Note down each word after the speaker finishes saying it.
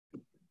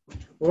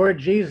Lord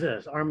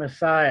Jesus, our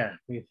Messiah,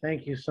 we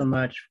thank you so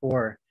much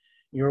for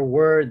your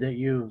word that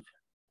you've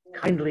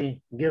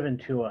kindly given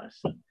to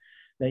us,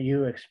 that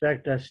you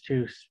expect us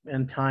to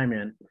spend time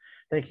in.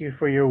 Thank you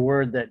for your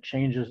word that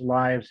changes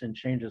lives and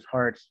changes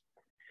hearts.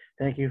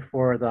 Thank you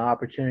for the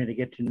opportunity to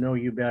get to know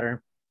you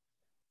better.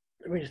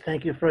 We just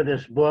thank you for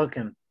this book,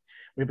 and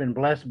we've been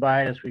blessed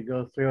by it as we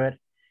go through it.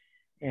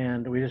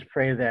 And we just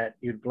pray that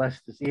you'd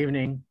bless this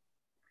evening,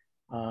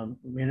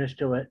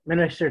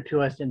 minister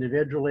to us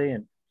individually,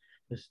 and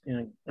just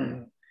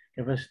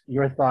give us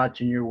your thoughts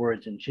and your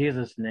words in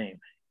Jesus' name.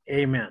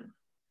 Amen.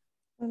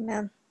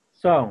 Amen.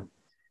 So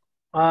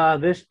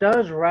this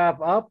does wrap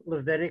up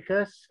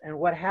Leviticus, and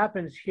what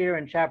happens here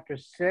in chapter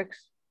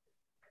 6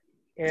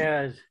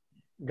 is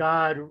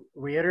God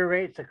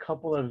reiterates a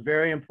couple of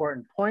very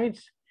important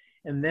points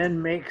and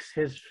then makes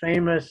his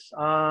famous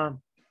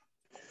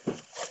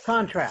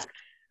contract.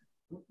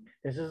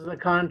 This is the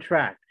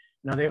contract.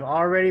 Now, they've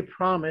already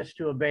promised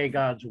to obey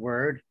God's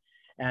word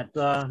at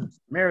the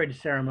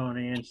marriage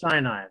ceremony in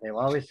Sinai. They've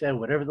always said,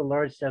 whatever the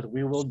Lord says,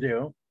 we will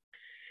do.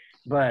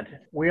 But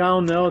we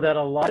all know that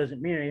a law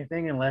doesn't mean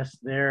anything unless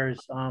there's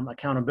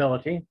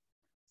accountability,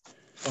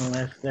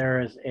 unless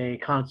there is a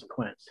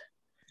consequence.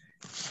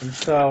 And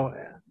so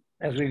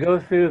as we go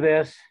through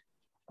this,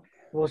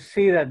 we'll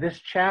see that this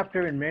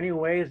chapter in many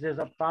ways is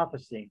a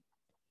prophecy.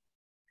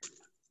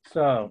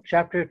 So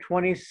chapter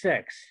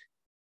 26,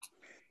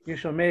 you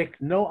shall make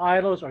no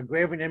idols or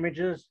graven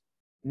images,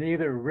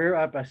 neither rear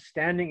up a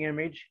standing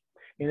image,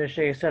 neither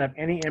shall you set up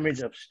any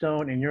image of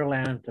stone in your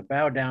land to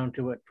bow down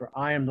to it, for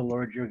I am the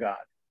Lord your God.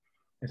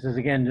 This is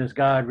again just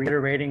God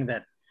reiterating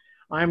that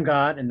I'm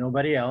God and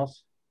nobody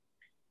else.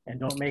 And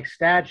don't make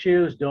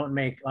statues, don't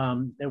make,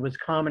 it was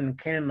common in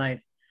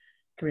Canaanite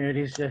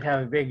communities to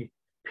have big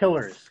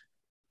pillars.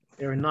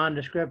 They were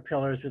nondescript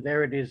pillars, but they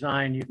were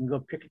designed, you can go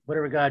pick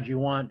whatever God you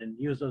want and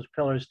use those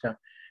pillars to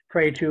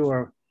pray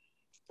to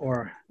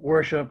or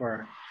worship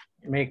or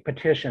make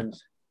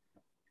petitions.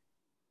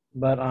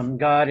 But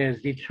God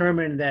is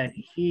determined that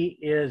he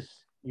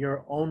is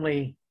your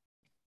only,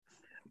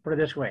 put it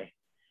this way,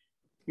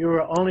 you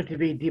are only to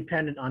be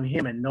dependent on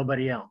him and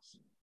nobody else.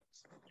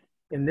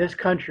 In this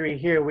country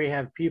here, we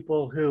have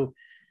people who,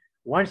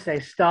 once they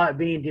stop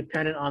being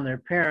dependent on their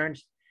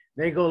parents,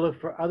 they go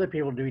look for other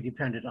people to be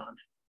dependent on.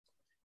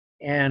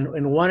 And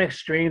in one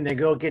extreme, they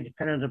go get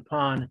dependent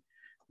upon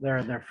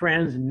their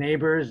friends and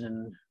neighbors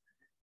and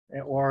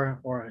or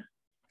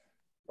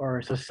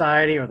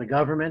society or the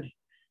government.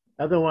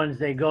 Other ones,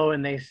 they go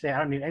and they say, I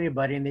don't need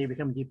anybody, and they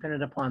become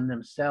dependent upon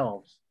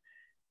themselves.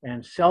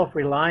 And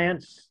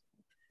self-reliance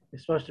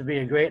is supposed to be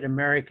a great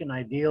American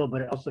ideal,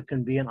 but it also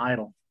can be an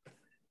idol,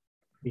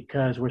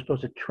 because we're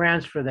supposed to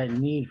transfer that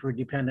need for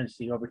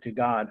dependency over to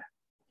God.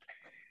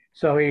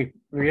 So he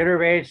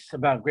reiterates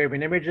about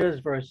graven images,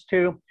 verse 2,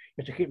 you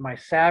have to keep my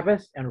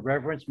Sabbath and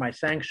reverence my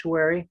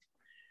sanctuary.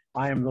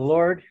 I am the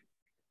Lord.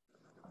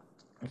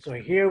 And so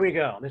here we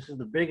go. This is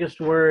the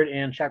biggest word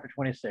in chapter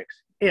 26.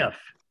 If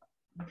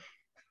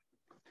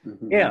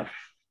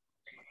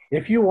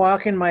you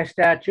walk in my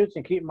statutes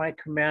and keep my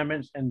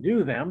commandments and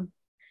do them.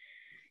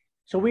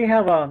 So we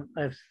have a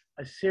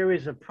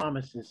series of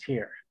promises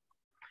here.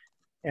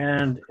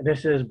 And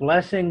this is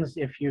blessings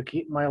if you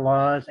keep my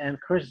laws and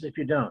curses if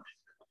you don't.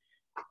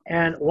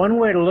 And one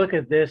way to look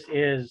at this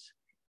is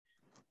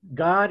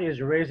God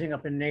is raising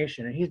up a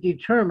nation, and he's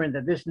determined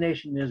that this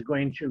nation is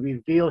going to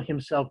reveal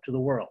himself to the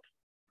world.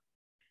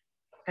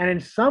 And in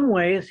some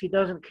ways, he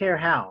doesn't care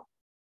how.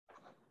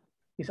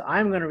 He said,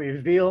 I'm going to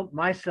reveal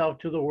myself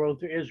to the world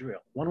through Israel,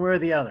 one way or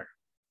the other.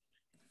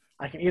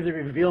 I can either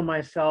reveal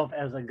myself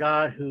as a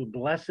God who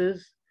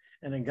blesses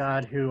and a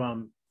God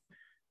who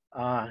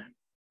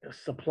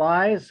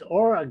supplies,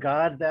 or a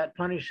God that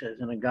punishes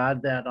and a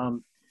God that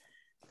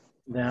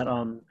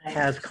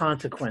has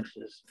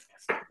consequences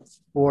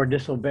for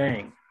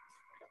disobeying.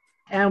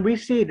 And we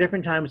see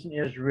different times in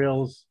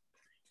Israel's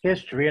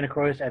history, and of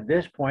course at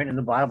this point in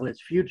the Bible,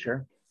 its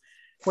future,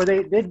 where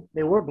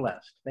they were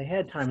blessed. They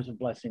had times of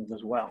blessings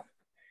as well.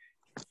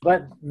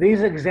 But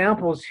these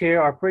examples here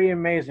are pretty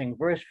amazing.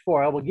 Verse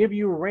 4, I will give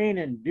you rain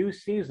in due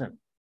season.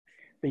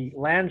 The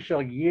land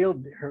shall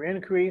yield her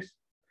increase.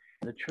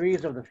 The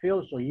trees of the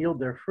field shall yield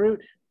their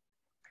fruit.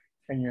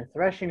 And your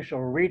threshing shall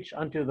reach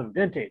unto the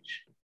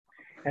vintage.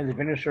 And the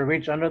vintage shall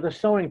reach unto the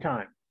sowing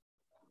time.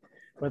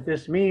 What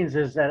this means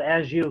is that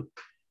as you're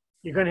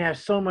going to have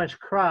so much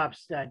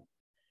crops that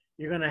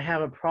you're going to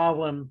have a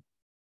problem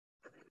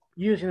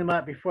using them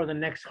up before the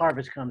next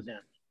harvest comes in.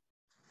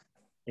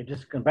 It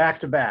just goes back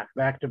to back,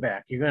 back to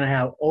back. You're going to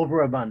have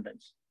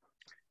overabundance.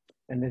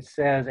 And it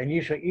says, and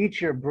you shall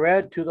eat your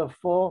bread to the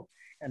full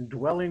and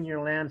dwell in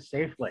your land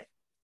safely.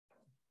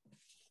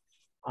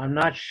 I'm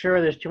not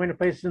sure there's too many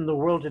places in the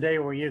world today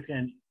where you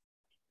can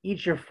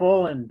eat your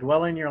full and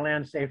dwell in your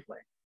land safely.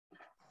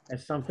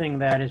 It's something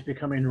that is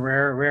becoming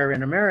rare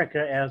in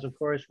America, as of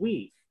course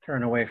we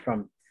turn away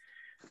from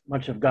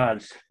much of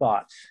God's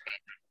thoughts.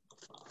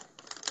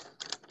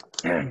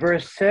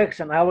 Verse 6,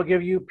 and I will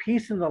give you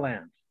peace in the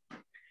land.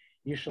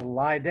 You shall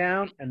lie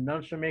down, and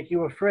none shall make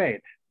you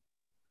afraid.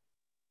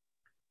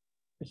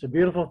 It's a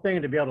beautiful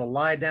thing to be able to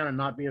lie down and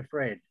not be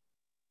afraid.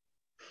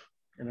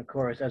 And of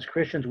course, as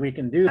Christians, we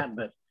can do that,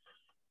 but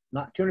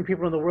not too many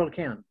people in the world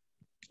can.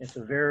 It's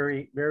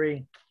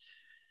a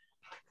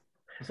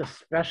it's a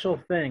special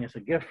thing. It's a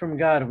gift from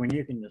God when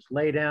you can just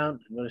lay down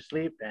and go to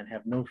sleep and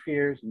have no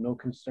fears and no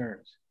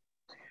concerns.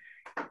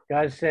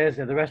 God says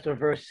in the rest of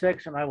verse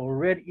 6, and I will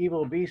rid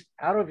evil beasts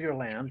out of your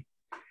land,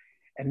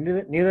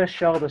 and neither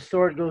shall the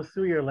sword go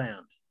through your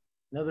land.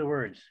 In other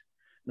words,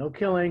 no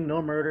killing,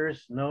 no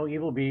murders, no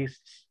evil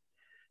beasts,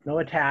 no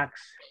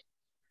attacks.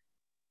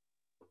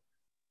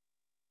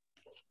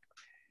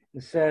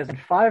 It says, and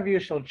 5 of you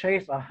shall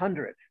chase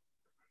 100,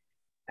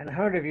 and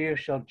 100 of you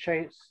shall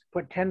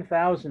put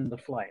 10,000 to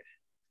flight.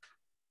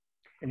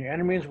 And your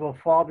enemies will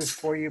fall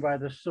before you by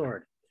the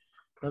sword.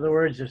 In other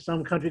words, if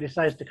some country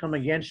decides to come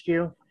against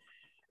you,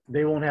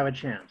 they won't have a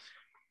chance.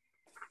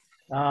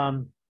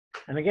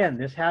 And again,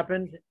 this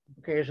happened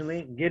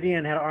occasionally.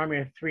 Gideon had an army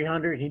of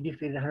 300. He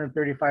defeated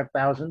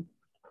 135,000.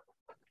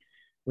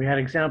 We had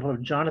an example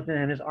of Jonathan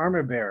and his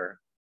armor bearer.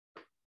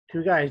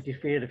 2 guys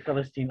defeated a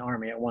Philistine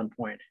army at one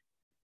point.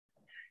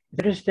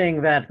 It's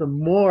interesting that the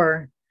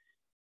more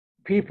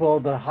people,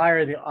 the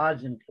higher the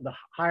odds and the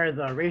higher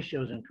the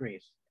ratios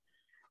increase.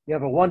 You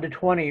have a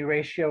 1-to-20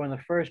 ratio in the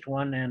first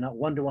one and a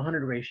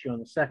 1-to-100 ratio in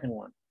the second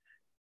one.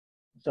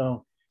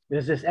 So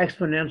there's this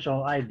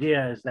exponential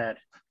idea is that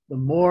the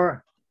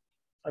more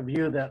of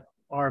you that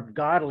are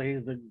godly,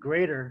 the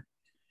greater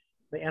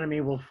the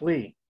enemy will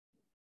flee.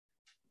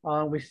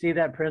 We see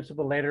that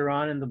principle later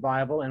on in the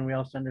Bible, and we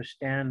also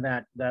understand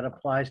that that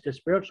applies to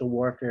spiritual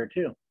warfare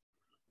too.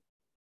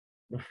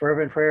 The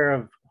fervent prayer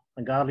of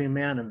a godly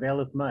man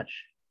availeth much.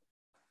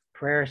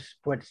 Prayer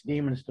puts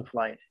demons to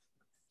flight.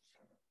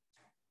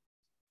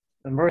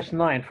 In verse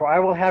 9, for I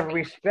will have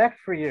respect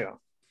for you.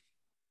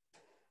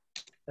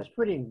 That's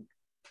pretty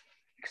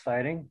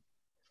exciting.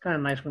 It's kind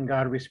of nice when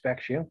God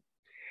respects you.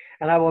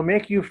 And I will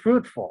make you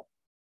fruitful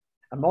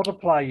and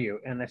multiply you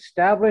and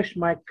establish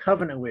my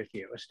covenant with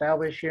you.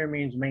 Establish here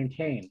means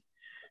maintain.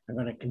 I'm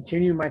going to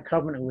continue my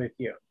covenant with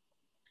you.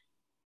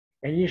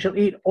 And you shall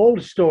eat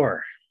old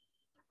store.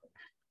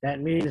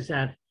 That means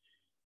that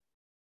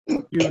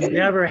you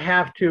never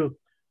have to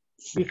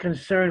be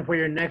concerned where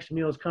your next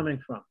meal is coming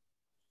from.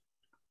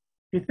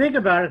 If you think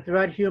about it,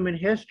 throughout human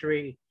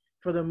history,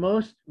 for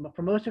most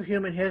of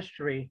human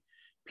history,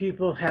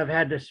 people have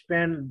had to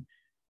spend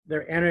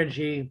their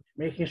energy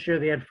making sure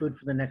they had food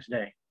for the next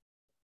day.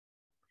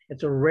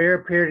 It's a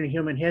rare period in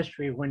human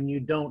history when you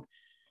don't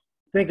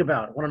think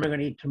about what am I going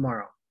to eat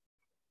tomorrow.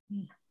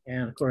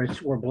 And of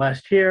course, we're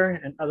blessed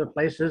here and other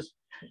places,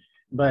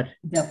 but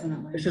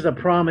definitely this is a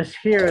promise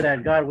here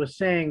that God was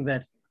saying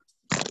that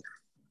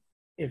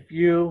if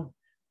you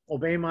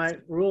obey my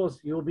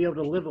rules, you'll be able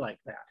to live like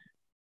that.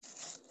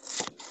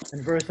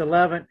 In verse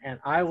 11, and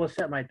I will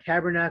set my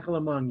tabernacle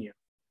among you.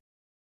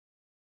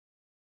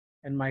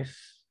 And well, I'm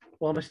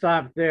going to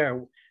stop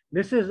there.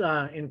 This is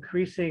an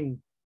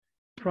increasing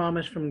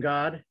promise from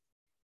God.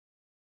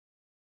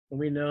 And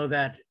we know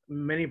that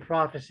many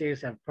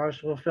prophecies have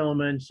partial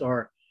fulfillments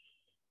or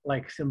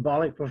like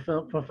symbolic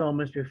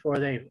fulfillments before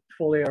they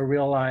fully are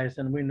realized.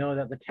 And we know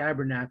that the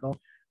tabernacle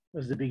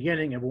was the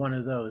beginning of one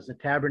of those. The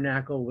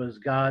tabernacle was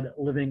God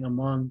living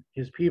among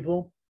his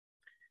people.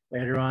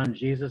 Later on,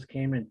 Jesus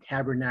came and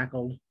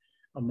tabernacled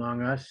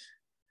among us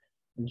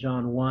in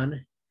John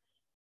 1.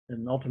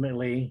 And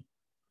ultimately,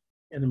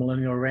 in the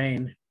millennial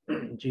reign,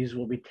 Jesus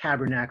will be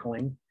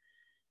tabernacling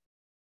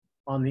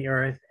on the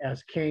earth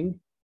as king.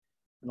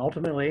 And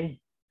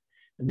ultimately,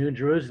 the New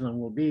Jerusalem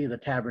will be the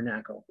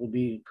tabernacle, will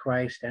be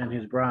Christ and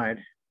his bride.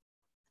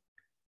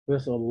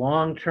 This is a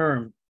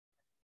long-term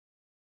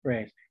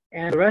phrase.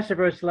 And the rest of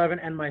verse 11,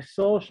 and my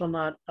soul shall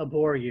not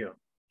abhor you.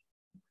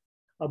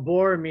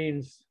 Abhor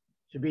means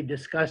to be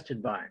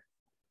disgusted by.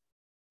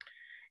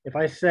 If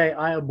I say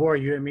I abhor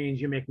you, it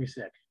means you make me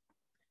sick.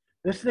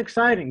 This is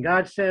exciting.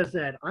 God says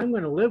that I'm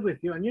going to live with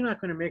you and you're not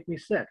going to make me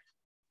sick.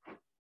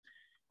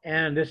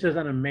 And this is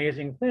an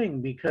amazing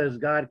thing because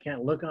God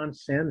can't look on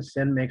sin.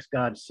 Sin makes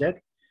God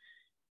sick.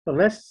 But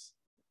let's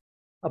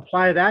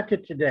apply that to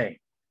today.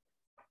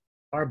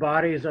 Our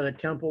bodies are the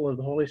temple of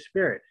the Holy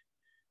Spirit.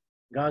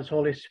 God's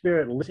Holy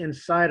Spirit lives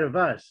inside of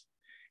us.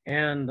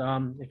 And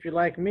if you're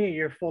like me,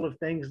 you're full of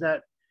things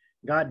that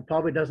God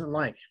probably doesn't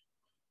like.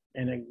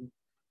 And it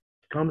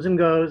comes and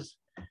goes.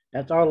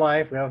 That's our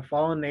life. We have a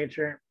fallen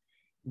nature.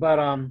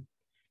 But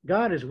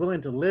God is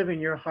willing to live in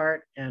your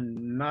heart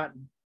and not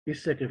be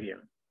sick of you.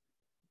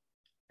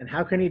 And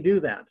how can he do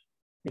that?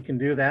 He can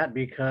do that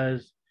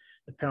because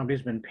the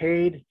penalty's been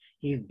paid.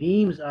 He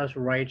deems us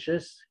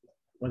righteous,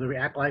 whether we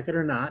act like it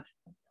or not.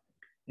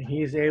 And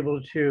he's able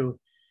to,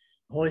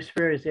 the Holy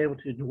Spirit is able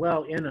to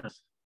dwell in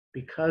us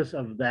because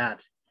of that,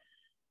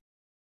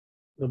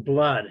 the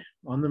blood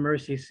on the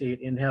mercy seat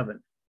in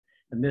heaven.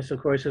 And this,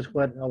 of course, is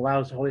what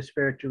allows the Holy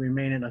Spirit to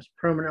remain in us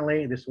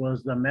permanently. This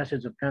was the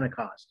message of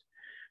Pentecost,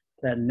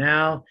 that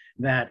now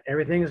that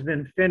everything has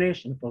been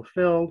finished and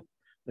fulfilled,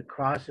 the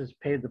cross has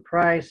paid the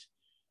price,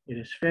 it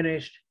is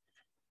finished,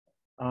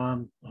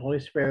 The Holy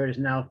Spirit is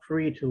now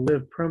free to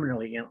live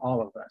permanently in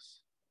all of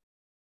us.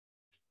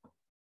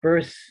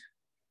 Verse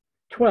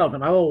 12,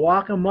 and I will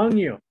walk among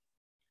you,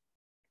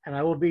 and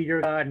I will be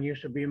your God, and you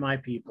shall be my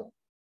people.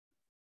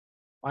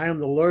 I am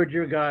the Lord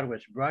your God,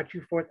 which brought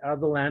you forth out of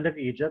the land of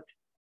Egypt.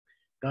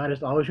 God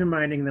is always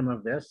reminding them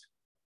of this.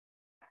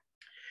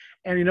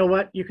 And you know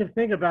what? You can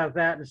think about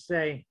that and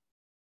say,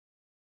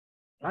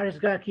 I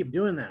just got to keep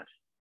doing that.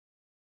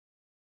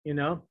 You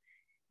know,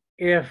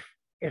 if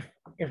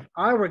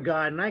I were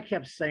God and I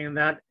kept saying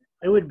that,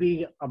 it would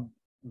be a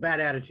bad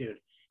attitude.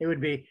 It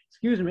would be,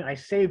 excuse me, I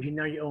saved you,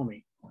 now you owe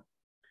me.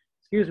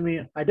 Excuse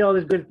me, I did all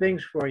these good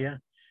things for you.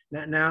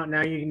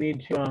 Now you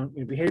need to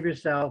behave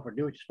yourself or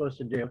do what you're supposed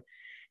to do.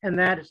 And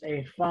that is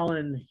a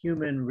fallen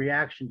human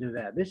reaction to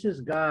that. This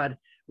is God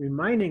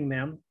reminding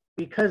them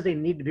because they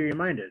need to be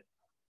reminded.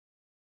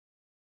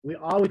 We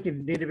always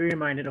need to be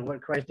reminded of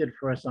what Christ did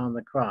for us on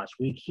the cross.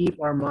 We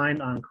keep our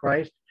mind on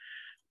Christ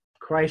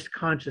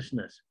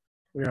consciousness.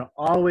 We are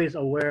always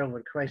aware of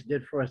what Christ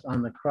did for us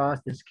on the cross.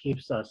 This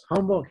keeps us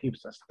humble,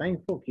 keeps us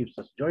thankful, keeps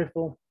us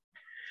joyful,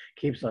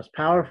 keeps us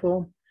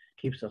powerful,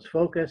 keeps us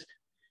focused.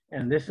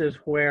 And this is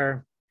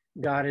where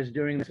God is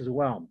doing this as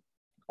well.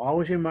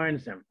 Always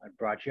reminds them, I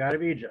brought you out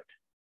of Egypt,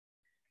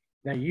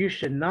 that you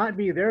should not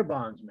be their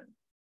bondsmen.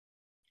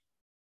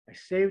 I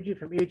saved you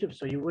from Egypt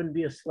so you wouldn't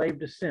be a slave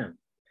to sin.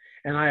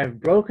 And I have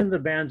broken the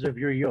bands of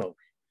your yoke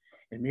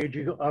and made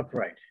you go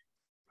upright.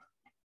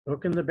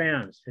 Broken the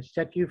bands has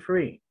set you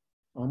free.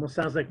 Almost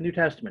sounds like New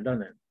Testament,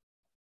 doesn't it?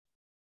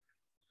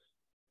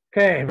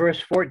 Okay,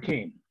 verse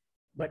 14.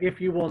 But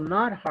if you will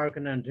not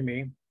hearken unto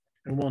me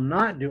and will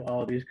not do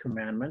all these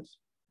commandments,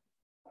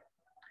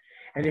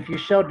 and if you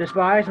shall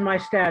despise my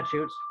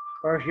statutes,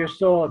 or if your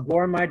soul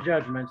abhor my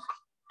judgments,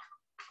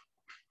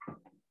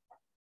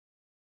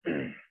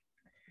 and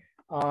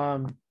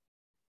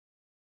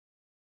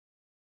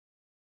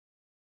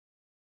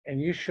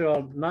you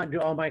shall not do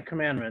all my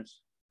commandments,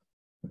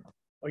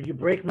 or you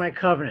break my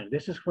covenant.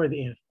 This is where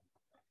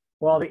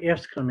all the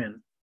ifs come in.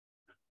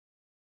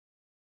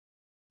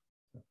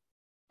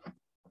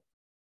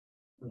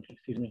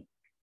 Excuse me.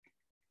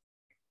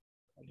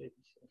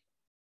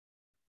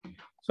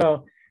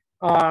 So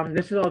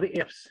this is all the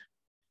ifs.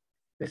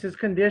 This is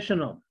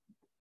conditional.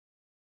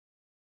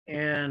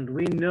 And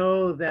we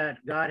know that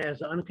God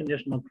has an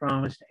unconditional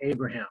promise to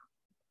Abraham.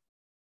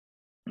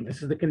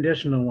 This is the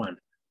conditional one.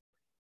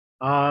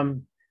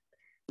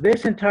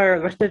 This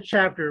entire rest of the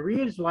chapter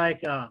reads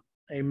like a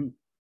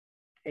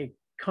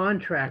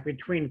contract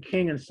between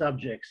king and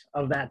subjects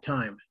of that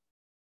time.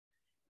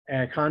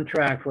 A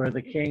contract where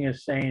the king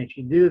is saying, if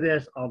you do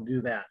this, I'll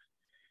do that.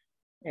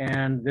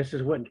 And this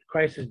is what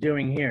Christ is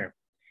doing here.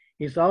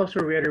 He's also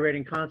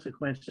reiterating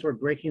consequences for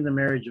breaking the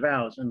marriage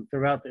vows. And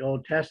throughout the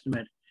Old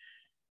Testament,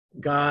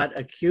 God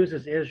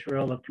accuses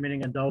Israel of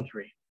committing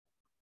adultery.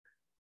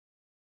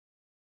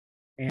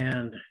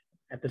 And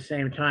at the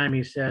same time,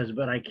 he says,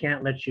 but I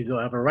can't let you go.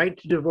 I have a right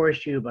to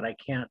divorce you, but I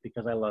can't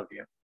because I love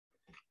you.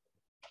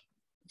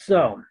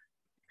 So,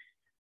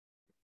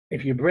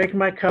 if you break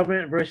my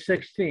covenant, verse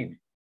 16,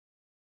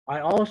 I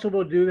also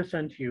will do this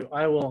unto you.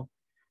 I will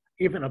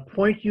even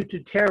appoint you to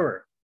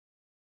terror,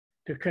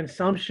 to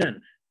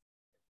consumption.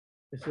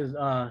 This is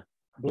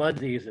blood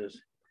diseases,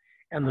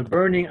 and the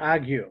burning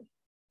ague.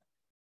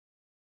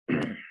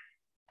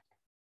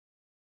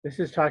 This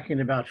is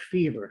talking about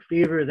fever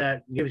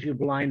that gives you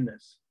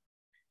blindness.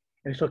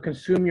 And shall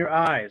consume your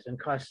eyes and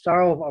cause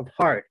sorrow of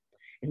heart,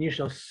 and you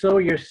shall sow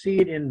your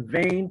seed in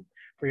vain,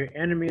 for your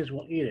enemies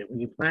will eat it. When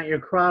you plant your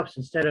crops,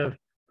 instead of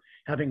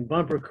having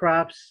bumper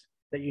crops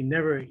that you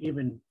never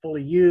even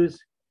fully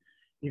use,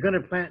 you're going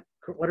to plant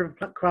whatever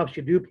crops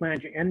you do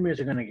plant, your enemies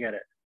are going to get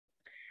it.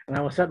 And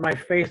I will set my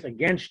face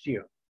against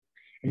you,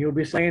 and you will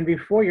be slain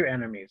before your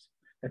enemies,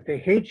 that they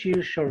hate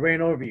you shall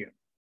reign over you,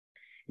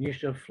 and you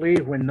shall flee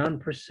when none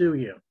pursue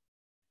you.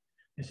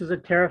 This is a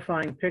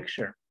terrifying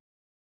picture.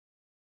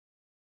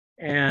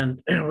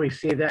 And we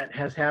see that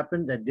has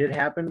happened, that did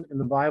happen in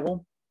the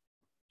Bible.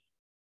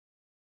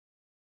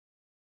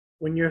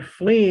 When you're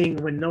fleeing,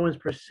 when no one's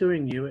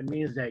pursuing you, it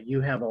means that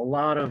you have a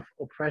lot of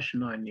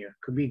oppression on you. It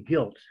could be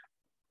guilt.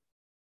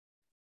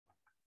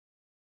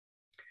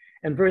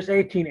 And verse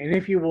 18, and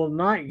if you will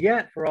not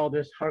yet for all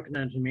this hearken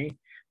unto me,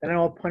 then I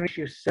will punish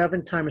you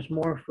 7 times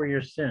more for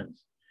your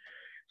sins.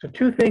 So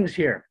 2 things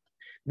here.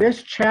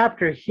 This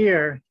chapter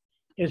here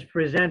is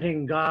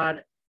presenting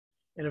God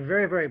in a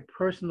very, very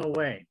personal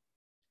way.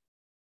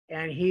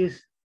 And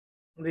these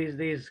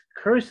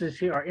curses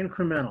here are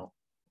incremental.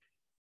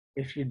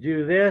 If you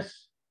do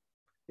this,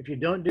 if you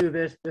don't do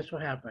this, this will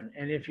happen.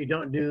 And if you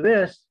don't do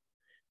this,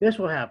 this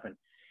will happen.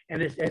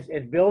 And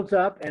it builds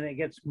up and it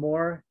gets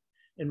more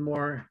and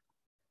more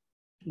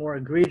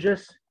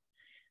egregious,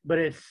 but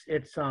it's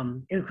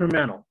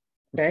incremental,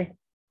 okay?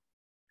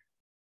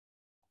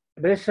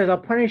 But it says, I'll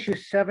punish you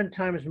 7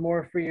 times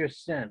more for your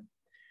sin.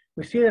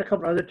 We see that a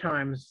couple other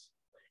times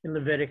in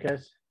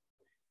Leviticus,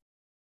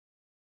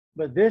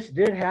 but this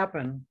did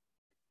happen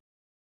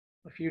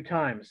a few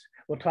times.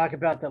 We'll talk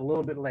about that a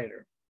little bit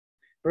later.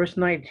 Verse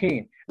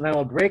 19, and I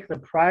will break the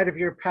pride of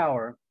your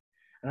power,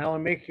 and I will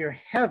make your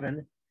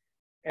heaven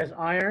as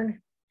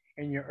iron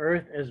and your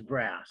earth as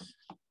brass.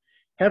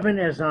 Heaven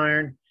as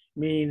iron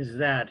means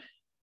that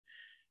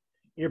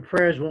your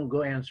prayers won't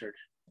go answered.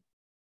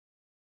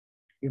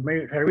 You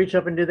may try to reach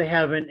up into the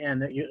heaven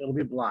and it'll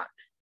be blocked.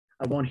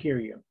 I won't hear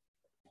you.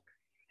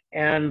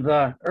 And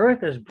the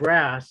earth as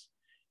brass,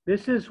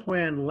 this is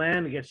when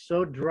land gets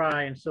so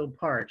dry and so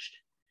parched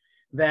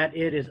that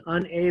it is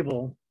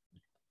unable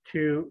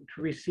to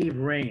receive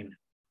rain.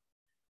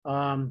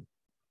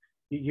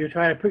 You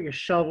try to put your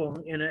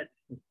shovel in it,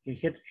 you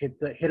hit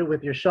it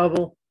with your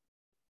shovel,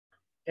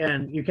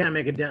 and you can't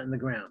make a dent in the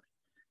ground.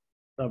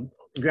 The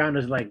ground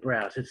is like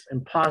brass. It's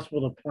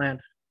impossible to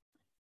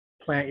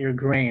plant your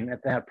grain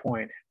at that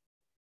point.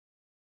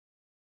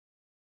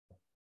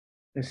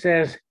 It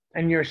says,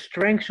 and your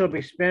strength shall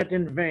be spent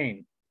in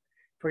vain,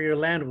 for your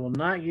land will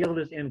not yield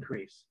its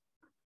increase.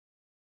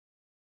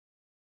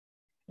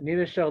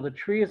 Neither shall the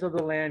trees of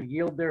the land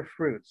yield their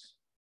fruits.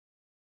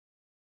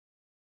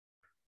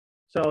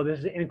 So this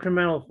is an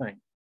incremental thing.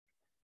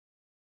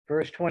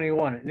 Verse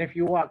 21, and if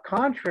you walk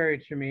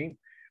contrary to me,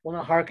 will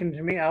not hearken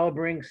to me, I will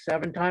bring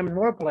 7 times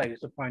more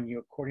plagues upon you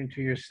according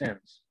to your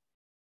sins.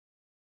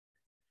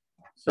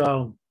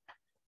 So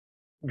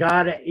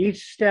God at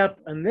each step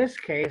in this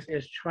case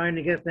is trying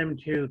to get them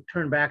to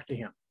turn back to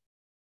him.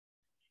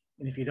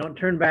 And if you don't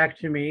turn back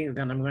to me,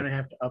 then I'm going to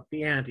have to up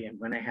the ante. I'm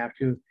going to have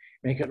to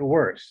make it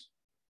worse.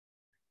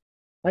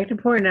 I'd like to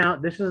point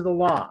out, this is the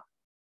law.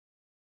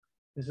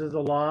 This is the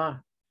law,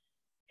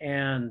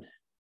 and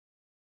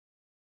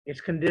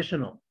it's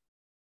conditional.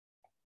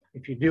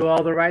 If you do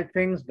all the right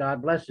things,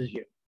 God blesses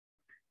you.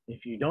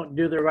 If you don't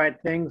do the right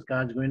things,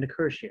 God's going to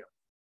curse you.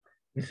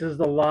 This is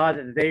the law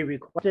that they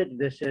requested.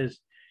 This is,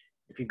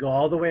 if you go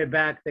all the way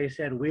back, they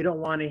said, we don't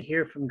want to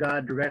hear from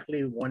God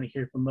directly. We want to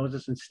hear from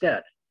Moses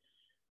instead.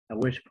 At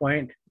which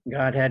point,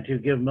 God had to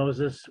give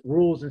Moses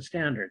rules and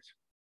standards.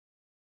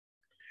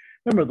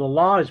 Remember, the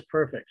law is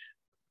perfect,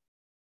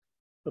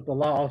 but the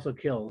law also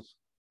kills.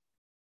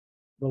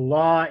 The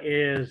law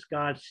is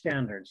God's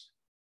standards.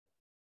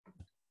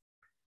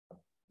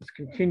 Let's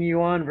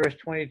continue on, verse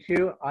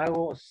 22. I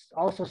will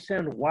also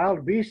send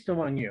wild beasts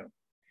among you,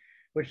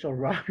 which shall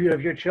rob you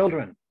of your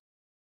children,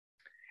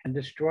 and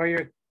destroy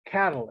your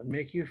cattle, and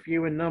make you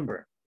few in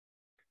number,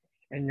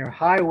 and your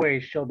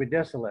highways shall be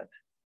desolate.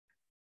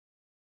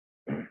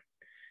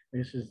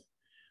 This is,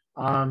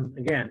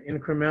 again,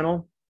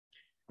 incremental.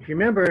 If you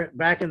remember,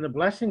 back in the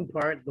blessing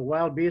part, the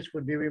wild beasts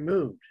would be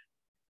removed.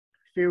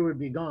 Fear would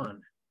be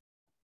gone.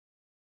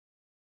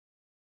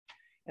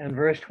 And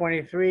verse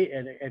 23,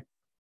 it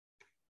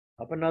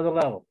up another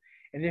level.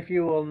 And if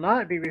you will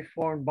not be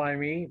reformed by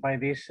me, by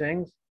these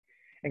things,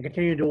 and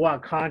continue to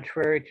walk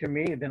contrary to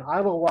me, then I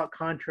will walk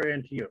contrary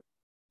unto you,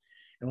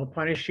 and will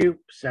punish you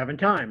 7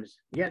 times,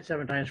 yet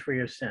 7 times for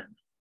your sin.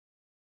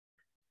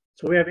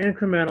 So we have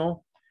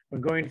incremental. We're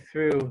going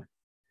through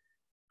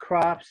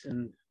crops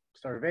and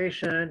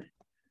starvation,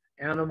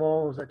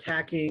 animals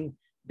attacking,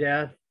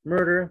 death,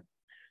 murder.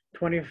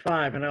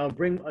 25, and I will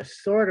bring a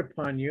sword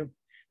upon you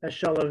that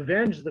shall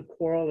avenge the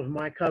quarrel of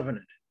my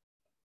covenant.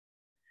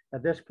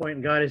 At this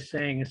point, God is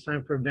saying it's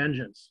time for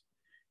vengeance.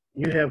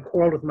 You have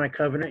quarreled with my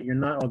covenant. You're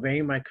not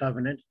obeying my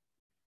covenant.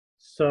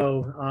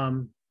 So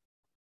I'm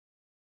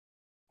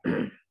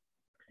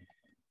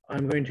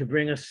going to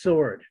bring a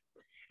sword.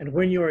 And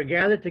when you are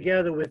gathered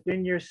together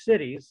within your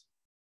cities,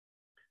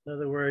 in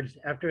other words,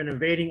 after an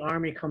invading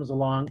army comes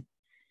along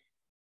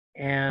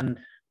and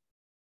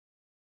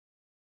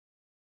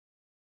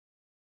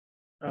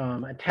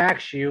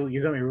attacks you,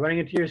 you're going to be running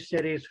into your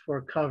cities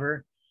for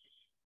cover,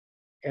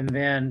 and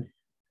then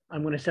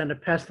I'm going to send a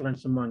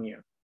pestilence among you.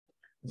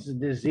 This is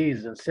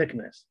disease and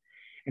sickness,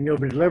 and you'll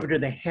be delivered to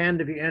the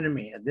hand of your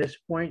enemy. At this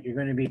point, you're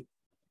going to be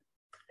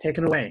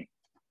taken away.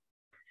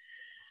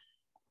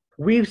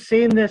 We've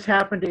seen this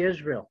happen to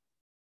Israel.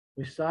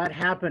 We saw it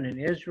happen in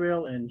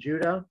Israel and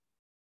Judah.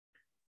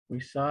 We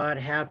saw it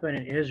happen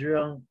in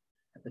Israel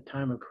at the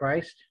time of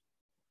Christ.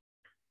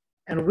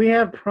 And we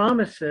have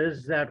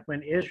promises that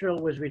when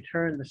Israel was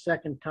returned the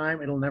second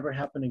time, it'll never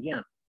happen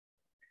again.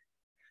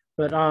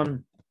 But let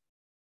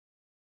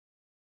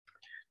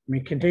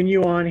me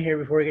continue on here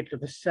before we get to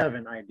the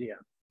 7 idea.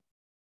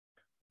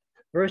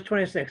 Verse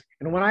 26,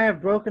 and when I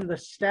have broken the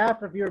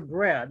staff of your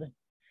bread,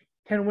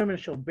 10 women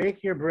shall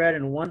bake your bread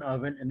in one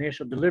oven, and they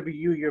shall deliver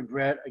you your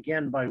bread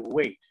again by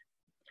weight.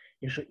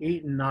 You shall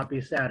eat and not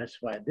be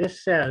satisfied.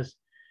 This says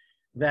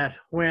that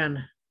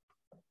when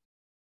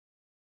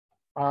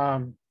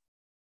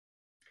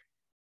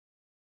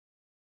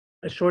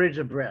a shortage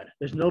of bread,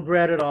 there's no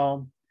bread at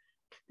all,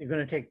 you're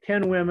going to take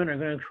 10 women, are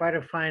going to try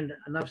to find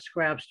enough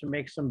scraps to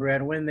make some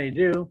bread. When they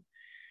do,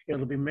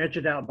 it'll be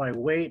measured out by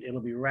weight.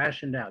 It'll be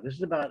rationed out. This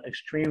is about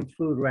extreme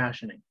food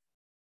rationing.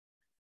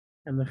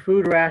 And the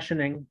food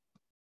rationing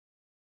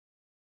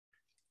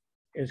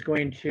is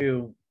going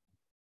to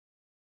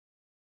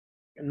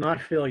not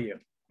fill you.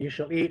 You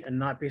shall eat and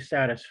not be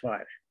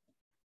satisfied.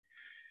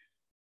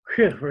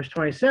 Verse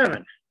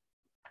 27.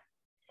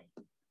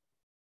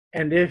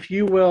 And if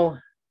you will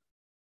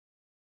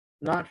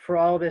not for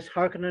all this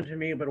hearken unto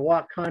me, but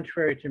walk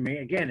contrary to me,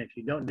 again, if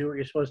you don't do what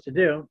you're supposed to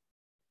do,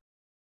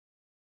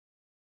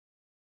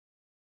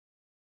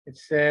 it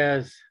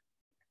says,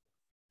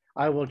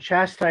 I will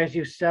chastise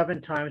you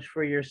 7 times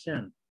for your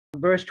sin.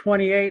 Verse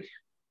 28,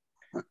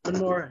 one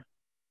more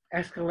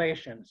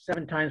escalation,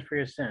 7 times for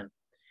your sin.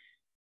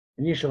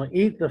 And you shall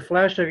eat the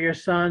flesh of your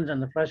sons,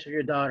 and the flesh of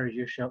your daughters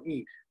you shall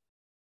eat.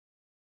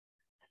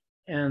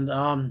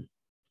 And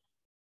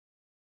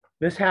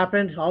this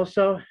happened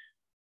also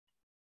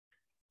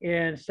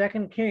in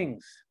 2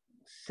 Kings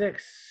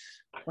 6,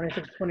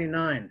 26,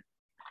 29.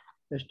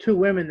 There's 2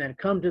 women that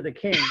come to the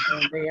king,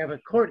 and they have a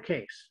court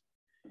case.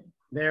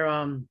 They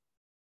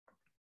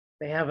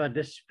have a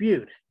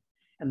dispute,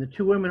 and the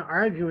 2 women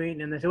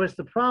arguing, and they say, what's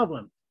the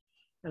problem?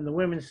 And the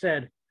women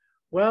said,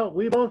 well,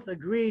 we both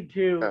agreed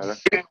to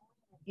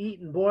eat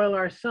and boil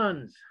our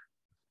sons.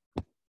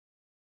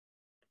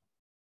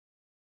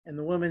 And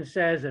the woman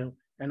says,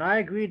 and I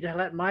agreed to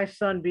let my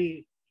son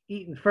be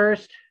eaten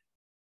first.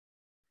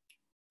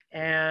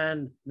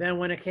 And then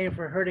when it came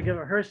for her to give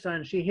her her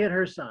son, she hid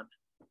her son.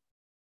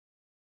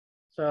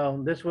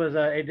 So this was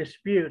a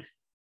dispute.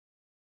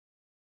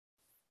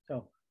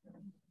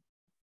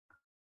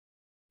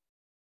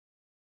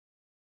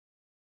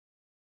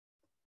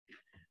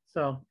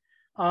 So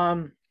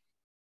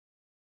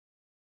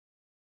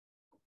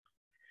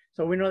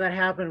we know that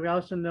happened. We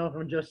also know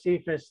from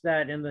Josephus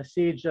that in the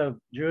siege of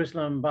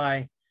Jerusalem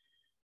by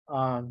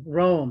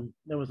Rome,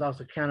 there was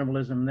also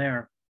cannibalism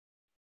there.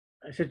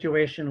 A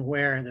situation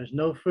where there's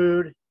no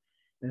food,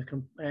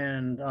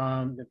 and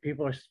the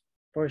people are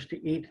forced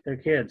to eat their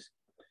kids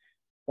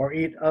or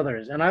eat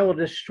others. And I will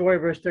destroy,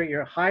 verse 3,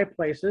 your high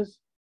places,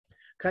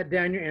 cut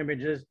down your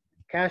images,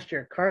 cast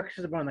your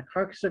carcasses upon the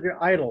carcass of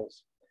your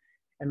idols,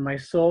 and my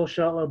soul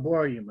shall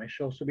abhor you. My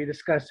soul shall be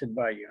disgusted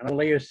by you. And I will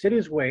lay your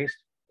cities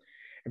waste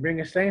and bring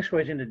your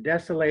sanctuaries into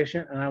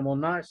desolation, and I will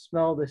not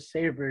smell the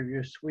savor of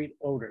your sweet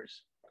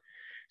odors.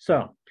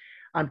 So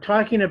I'm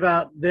talking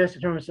about this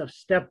in terms of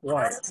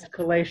stepwise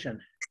escalation.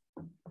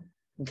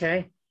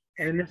 Okay?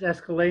 And in this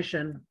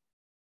escalation,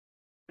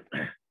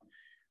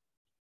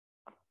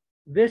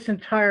 this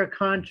entire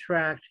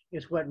contract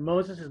is what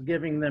Moses is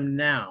giving them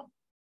now.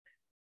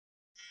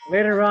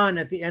 Later on,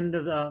 at the end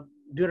of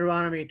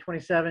Deuteronomy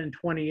 27 and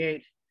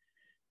 28,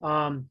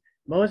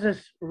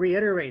 Moses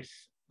reiterates,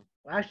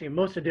 actually,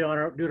 most of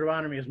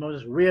Deuteronomy is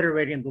Moses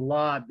reiterating the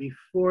law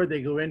before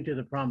they go into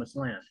the promised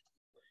land.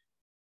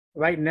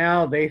 Right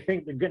now, they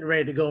think they're getting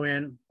ready to go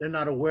in. They're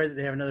not aware that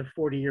they have another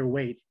 40-year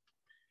wait.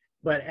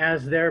 But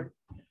as they're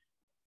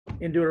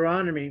in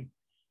Deuteronomy,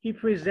 he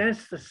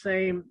presents the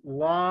same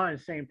law and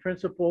same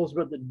principles,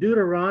 but the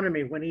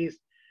Deuteronomy, when he's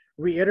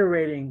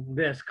reiterating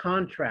this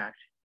contract,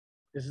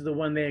 this is the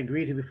one they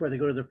agree to before they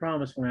go to the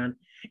promised land,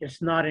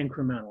 it's not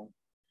incremental.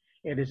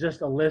 It is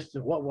just a list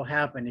of what will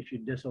happen if you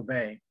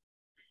disobey.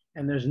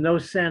 And there's no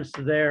sense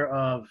there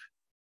of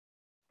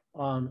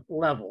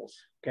levels,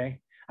 okay?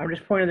 I'm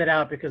just pointing that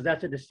out because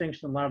that's a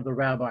distinction a lot of the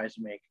rabbis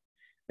make.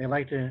 They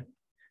like to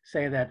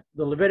say that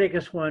the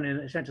Leviticus one, in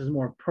a sense, is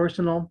more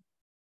personal.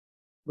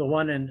 The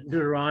one in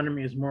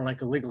Deuteronomy is more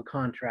like a legal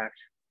contract.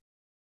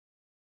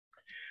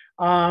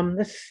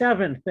 The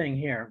 7th thing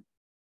here.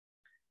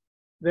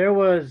 There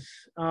was,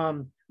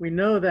 we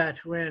know that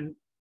when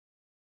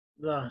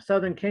the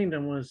southern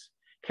kingdom was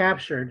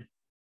captured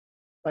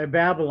by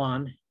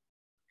Babylon,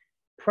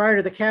 prior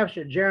to the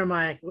capture,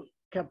 Jeremiah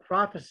kept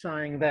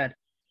prophesying that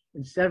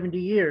in 70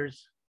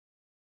 years,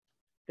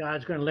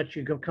 God's going to let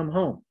you come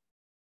home.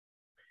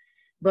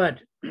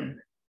 But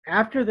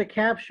after the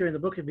capture in the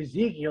book of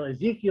Ezekiel,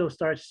 Ezekiel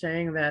starts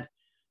saying that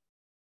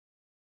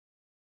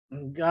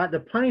God,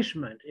 the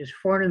punishment is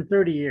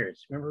 430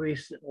 years. Remember, he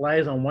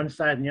lies on one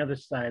side and the other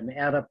side, and they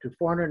add up to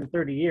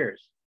 430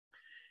 years.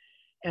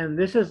 And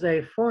this is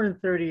a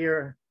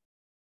 430-year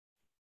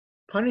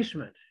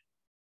punishment.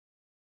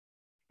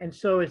 And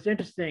so it's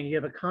interesting, you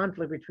have a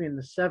conflict between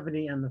the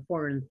 70 and the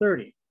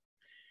 430.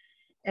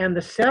 And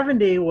the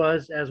 70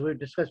 was, as we've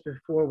discussed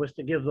before, was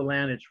to give the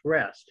land its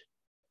rest.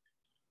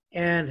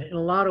 And in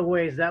a lot of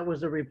ways, that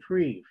was a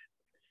reprieve.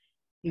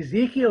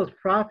 Ezekiel's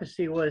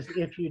prophecy was,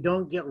 if you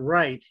don't get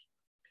right,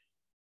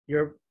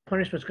 your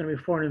punishment is going to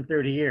be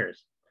 430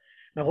 years.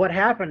 Now, what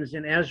happens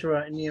in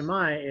Ezra and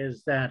Nehemiah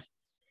is that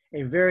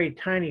a very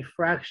tiny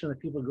fraction of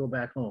the people go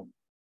back home.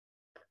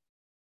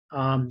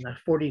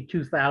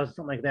 42,000,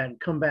 something like that, and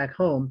come back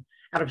home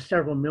out of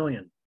several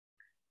million.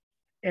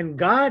 And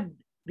God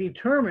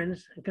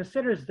determines and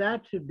considers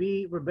that to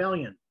be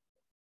rebellion.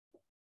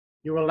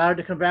 You were allowed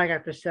to come back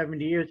after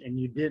 70 years and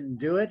you didn't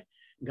do it.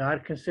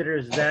 God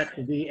considers that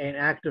to be an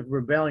act of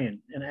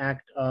rebellion, an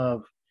act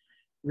of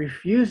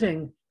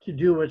refusing to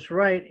do what's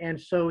right.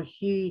 And so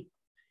he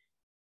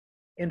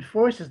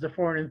enforces the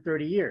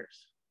 430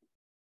 years.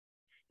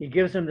 He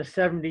gives them the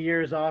 70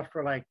 years off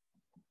for like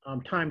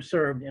time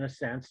served, in a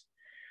sense.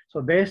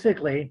 So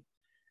basically,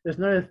 there's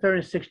another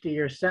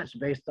 360-year sentence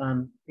based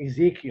on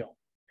Ezekiel.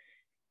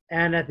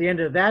 And at the end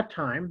of that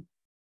time,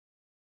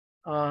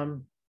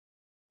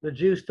 the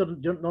Jews still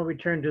don't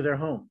return to their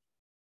home.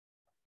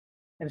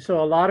 And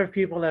so a lot of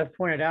people have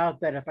pointed out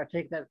that if I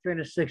take that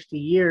 360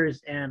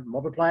 years and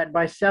multiply it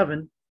by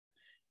 7,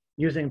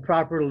 using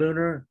proper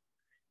lunar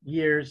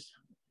years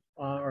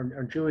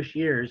or Jewish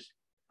years,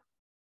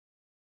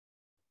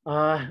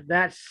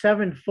 that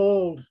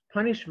 7-fold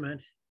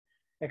punishment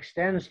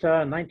extends to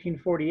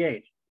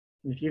 1948.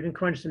 And if you can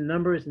crunch some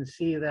numbers and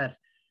see that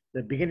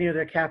the beginning of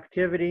their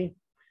captivity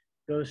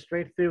goes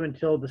straight through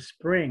until the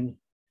spring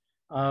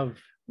of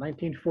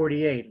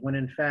 1948, when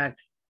in fact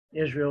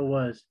Israel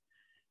was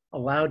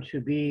allowed to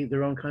be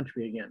their own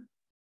country again,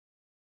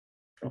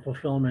 a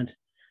fulfillment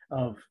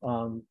of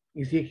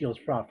Ezekiel's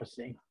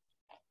prophecy.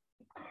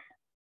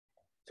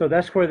 So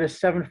that's where this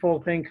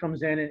 7-fold thing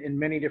comes in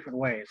many different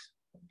ways.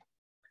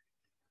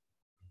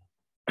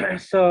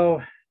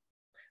 So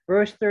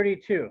verse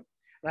 32,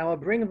 and I will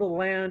bring the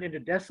land into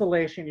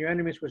desolation, your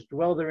enemies which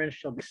dwell therein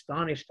shall be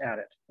astonished at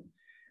it.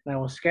 And I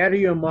will scatter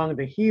you among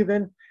the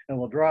heathen, and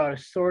will draw out a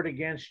sword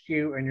against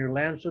you, and your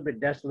land shall be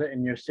desolate,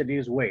 and your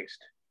cities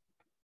waste.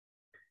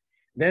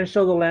 Then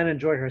shall the land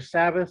enjoy her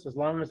Sabbaths, as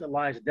long as it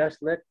lies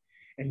desolate,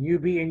 and you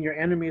be in your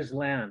enemy's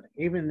land.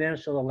 Even then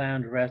shall the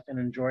land rest and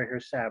enjoy her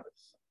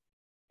Sabbaths.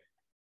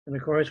 And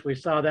of course, we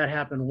saw that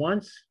happen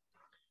once,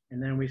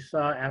 and then we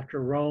saw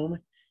after Rome,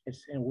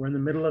 and we're in the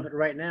middle of it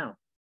right now.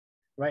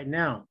 Right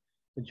now,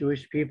 the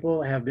Jewish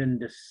people have been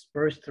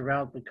dispersed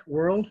throughout the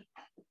world.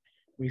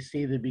 We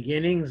see the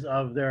beginnings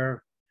of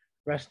their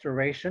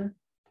restoration.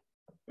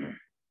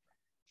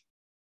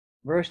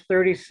 Verse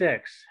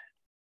 36,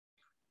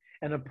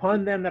 and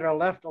upon them that are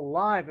left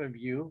alive of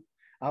you,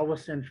 I will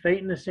send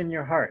faintness in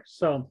your hearts.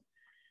 So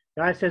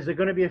God says there are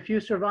going to be a few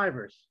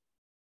survivors.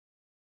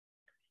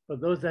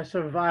 But those that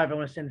survive, I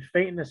want to send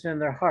faintness in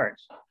their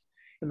hearts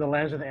in the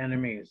lands of the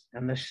enemies.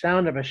 And the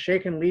sound of a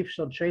shaken leaf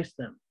shall chase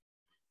them.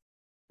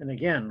 And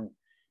again,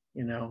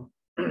 you know,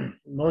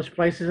 most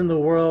places in the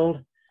world,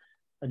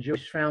 a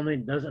Jewish family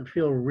doesn't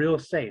feel real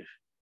safe.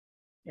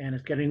 And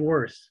it's getting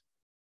worse.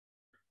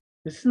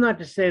 This is not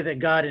to say that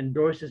God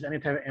endorses any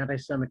type of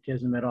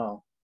anti-Semitism at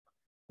all.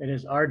 It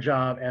is our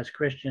job as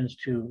Christians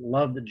to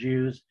love the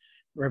Jews,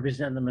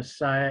 represent the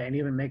Messiah, and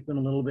even make them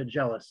a little bit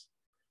jealous.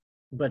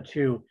 But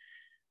to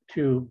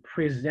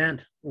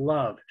present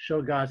love,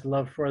 show God's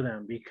love for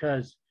them,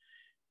 because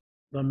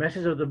the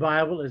message of the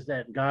Bible is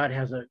that God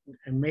has an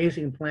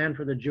amazing plan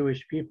for the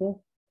Jewish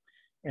people.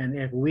 And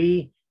if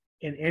we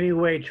in any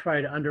way try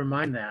to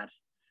undermine that,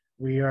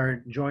 we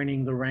are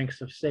joining the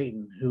ranks of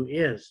Satan, who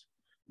is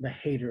the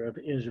hater of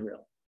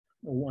Israel,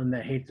 the one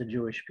that hates the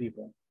Jewish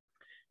people.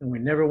 And we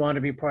never want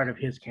to be part of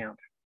his camp.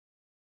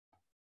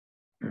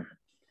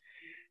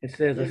 It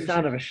says, the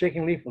sound of a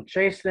shaking leaf will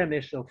chase them.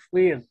 They shall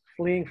flee as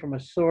fleeing from a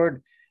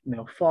sword, and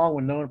they'll fall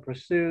when no one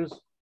pursues.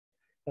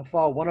 They'll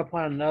fall one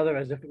upon another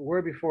as if it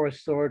were before a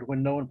sword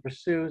when no one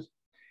pursues.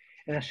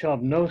 And it shall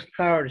have no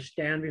power to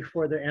stand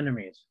before their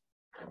enemies.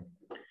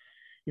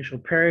 You shall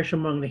perish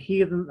among the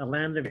heathen. The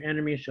land of your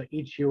enemies shall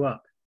eat you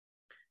up.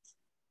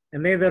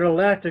 And they that are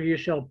left of you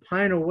shall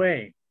pine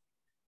away.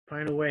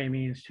 Pine away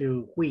means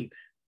to weep.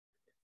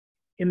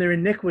 In their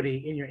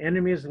iniquity, in your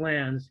enemies'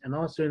 lands, and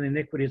also in the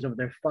iniquities of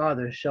their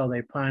fathers shall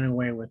they pine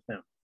away with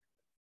them.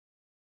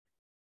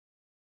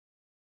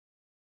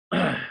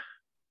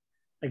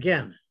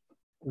 Again,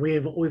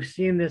 we've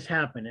seen this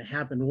happen. It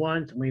happened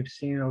once, and we've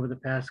seen over the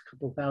past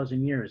couple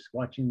thousand years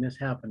watching this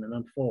happen and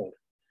unfold.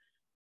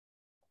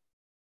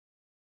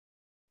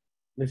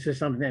 This is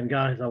something that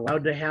God has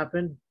allowed to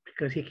happen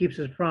because he keeps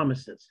his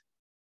promises.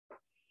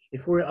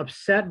 If we're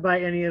upset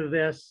by any of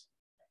this,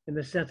 in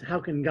the sense of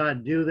how can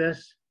God do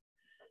this,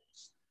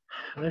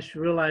 let's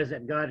realize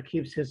that God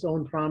keeps his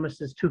own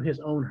promises to his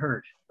own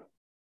hurt.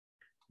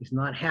 He's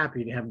not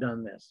happy to have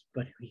done this,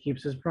 but he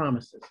keeps his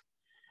promises.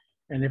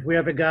 And if we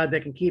have a God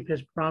that can keep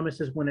his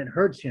promises when it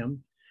hurts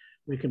him,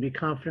 we can be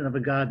confident of a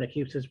God that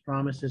keeps his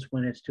promises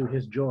when it's to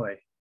his joy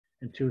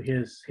and to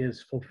his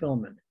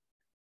fulfillment.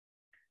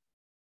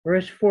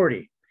 Verse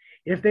 40,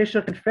 if they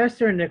shall confess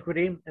their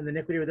iniquity and the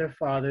iniquity of their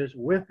fathers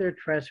with their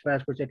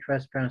trespass, which they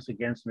trespass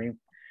against me,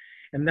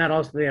 and that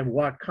also they have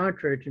walked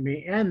contrary to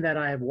me, and that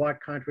I have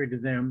walked contrary to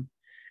them,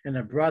 and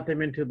have brought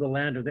them into the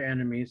land of their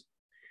enemies,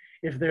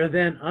 if their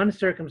then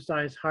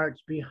uncircumcised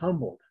hearts be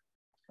humbled,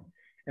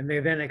 and they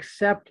then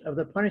accept of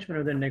the punishment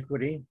of their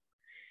iniquity,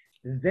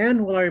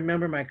 then will I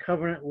remember my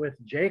covenant with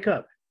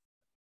Jacob.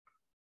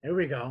 There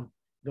we go,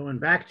 going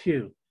back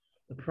to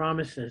the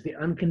promises, the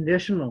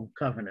unconditional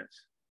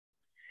covenants.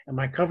 And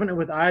my covenant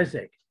with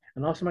Isaac,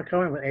 and also my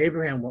covenant with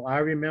Abraham will I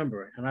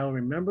remember, and I will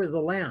remember the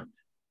land.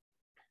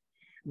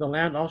 The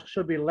land also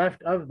shall be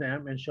left of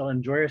them, and shall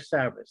enjoy her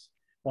Sabbaths,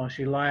 while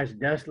she lies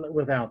desolate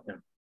without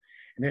them.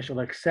 And they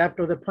shall accept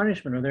of the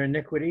punishment of their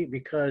iniquity,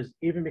 because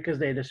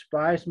they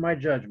despised my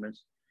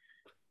judgments,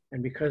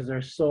 and because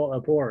their soul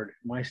abhorred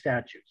my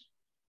statutes.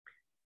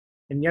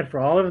 And yet for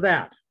all of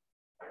that,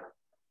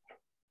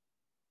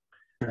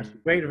 that's a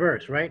great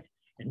verse, right?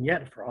 And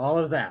yet for all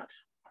of that,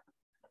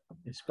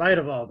 in spite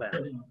of all that,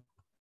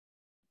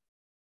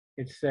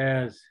 it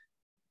says,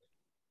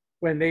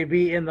 When they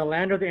be in the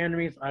land of the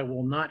enemies, I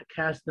will not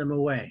cast them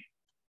away.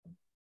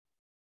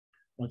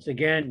 Once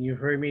again, you've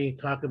heard me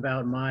talk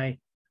about my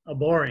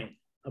abhorring,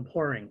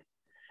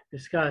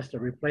 disgust, a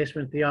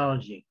replacement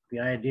theology, the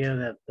idea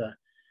that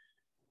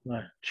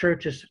the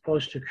church is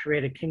supposed to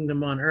create a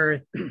kingdom on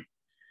earth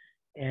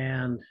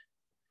and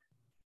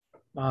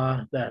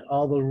that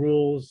all the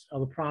rules,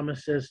 all the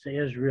promises to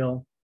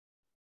Israel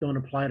don't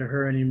apply to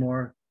her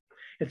anymore.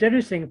 It's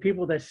interesting,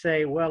 people that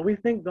say, well, we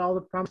think all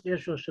the promises to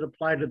Israel should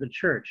apply to the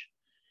church.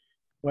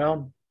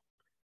 Well,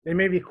 they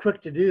may be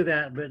quick to do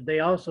that, but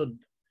they also,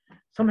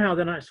 somehow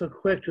they're not so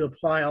quick to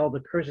apply all the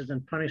curses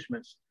and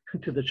punishments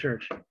to the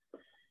church.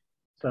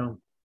 So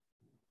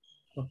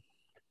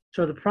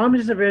the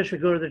promises of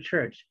Israel go to the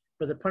church,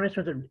 but the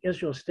punishments of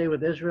Israel stay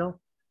with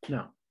Israel?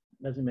 No,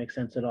 doesn't make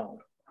sense at all.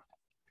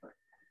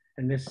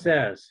 And it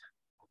says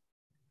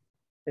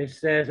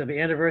at the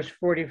end of verse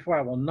 44,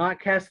 I will not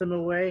cast them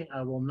away.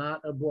 I will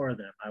not abhor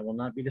them. I will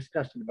not be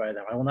disgusted by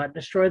them. I will not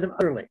destroy them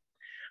utterly.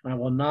 I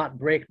will not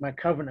break my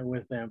covenant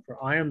with them, for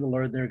I am the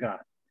Lord their God.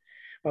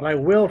 But I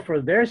will,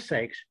 for their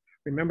sakes,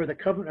 remember the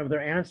covenant of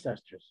their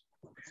ancestors,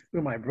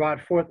 whom I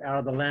brought forth out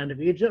of the land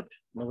of Egypt,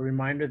 a little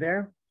reminder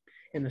there,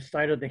 in the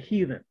sight of the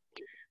heathen,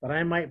 that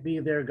I might be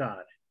their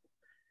God.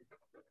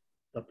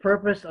 The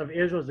purpose of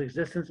Israel's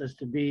existence is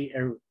to be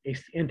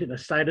into the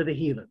sight of the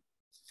heathen.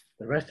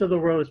 The rest of the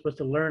world is supposed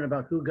to learn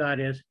about who God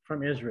is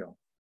from Israel.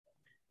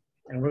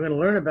 And we're going to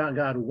learn about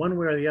God one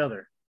way or the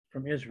other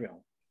from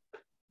Israel.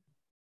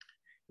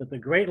 But the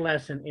great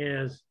lesson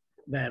is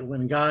that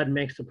when God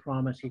makes a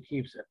promise, he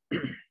keeps it.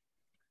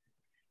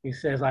 He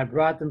says, I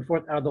brought them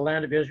forth out of the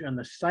land of Israel in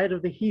the sight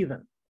of the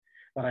heathen,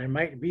 that I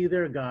might be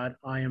their God.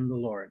 I am the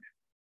Lord.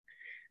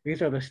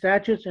 These are the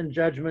statutes and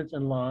judgments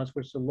and laws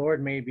which the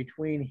Lord made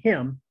between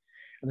him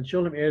and the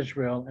children of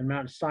Israel in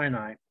Mount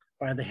Sinai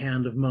by the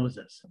hand of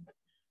Moses.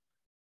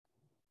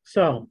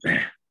 So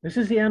this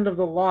is the end of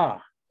the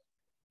law.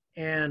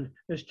 And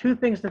there's two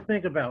things to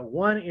think about.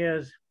 One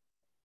is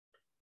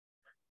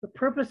the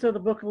purpose of the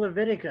book of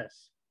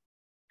Leviticus.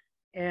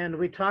 And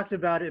we talked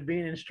about it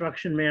being an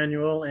instruction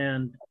manual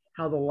and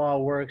how the law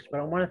works, but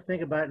I want to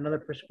think about another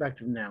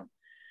perspective now.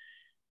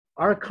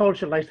 Our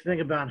culture likes to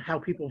think about how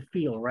people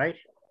feel, right?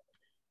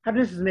 How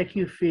does this make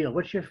you feel?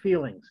 What's your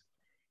feelings?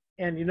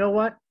 And you know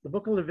what? The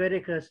book of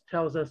Leviticus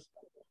tells us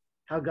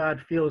how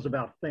God feels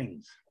about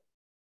things.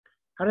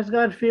 How does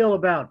God feel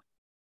about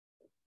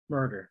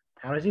murder?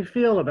 How does he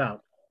feel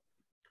about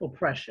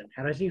oppression?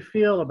 How does he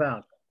feel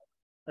about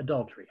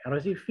adultery? How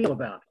does he feel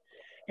about?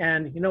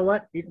 And you know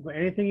what? You can put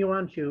anything you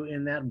want to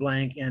in that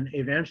blank, and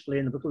eventually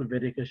in the book of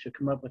Leviticus, you'll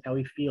come up with how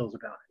he feels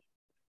about it.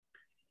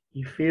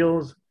 He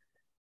feels,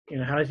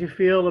 how does he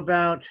feel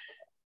about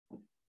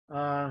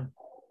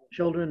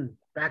children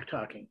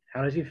backtalking?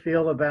 How does he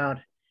feel about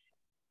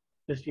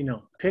just,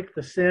 pick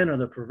the sin or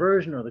the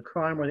perversion or the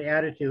crime or the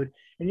attitude,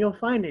 and you'll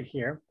find it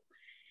here.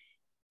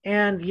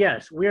 And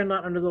yes, we are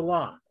not under the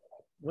law.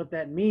 What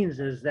that means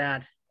is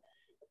that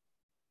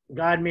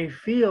God may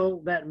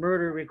feel that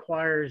murder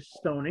requires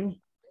stoning.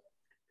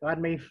 God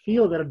may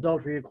feel that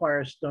adultery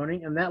requires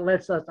stoning, and that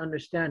lets us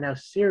understand how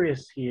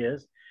serious he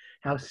is,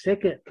 how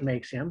sick it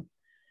makes him.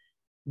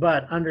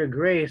 But under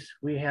grace,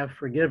 we have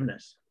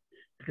forgiveness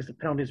because the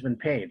penalty has been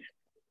paid.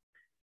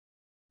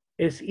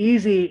 It's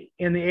easy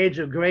in the age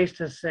of grace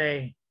to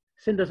say,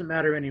 sin doesn't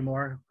matter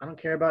anymore. I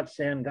don't care about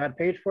sin. God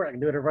paid for it. I can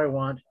do whatever I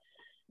want.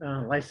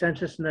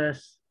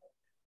 Licentiousness,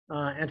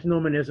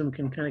 antinomianism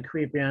can kind of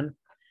creep in.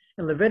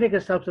 And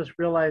Leviticus helps us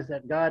realize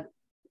that God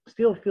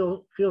still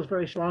feels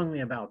very strongly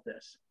about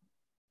this.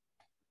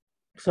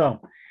 So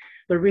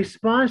the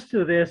response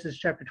to this is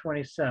chapter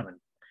 27.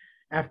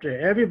 After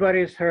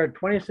everybody's heard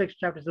 26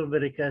 chapters of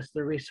Leviticus,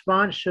 the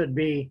response should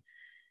be,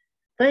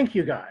 thank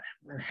you, God.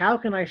 And how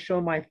can I show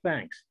my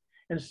thanks?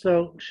 And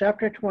so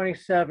chapter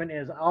 27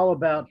 is all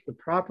about the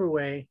proper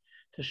way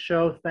to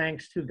show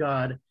thanks to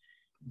God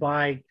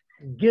by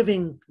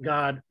giving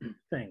God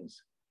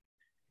things.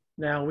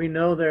 Now, we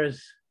know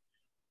there's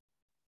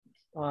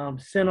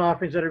sin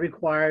offerings that are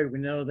required. We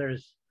know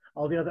there's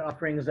all the other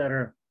offerings that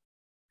are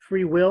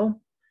free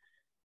will.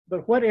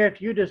 But what if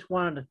you just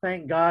wanted to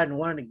thank God and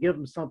wanted to give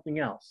him something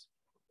else?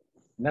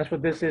 And that's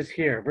what this is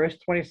here. Verse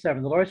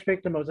 27, the Lord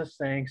spake to Moses,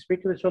 saying,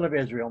 speak to the children of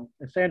Israel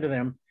and say unto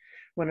them,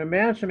 when a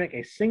man shall make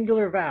a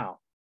singular vow,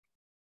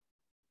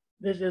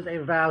 this is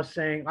a vow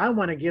saying, I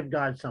want to give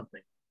God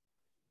something.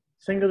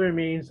 Singular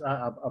means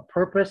a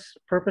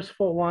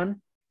purposeful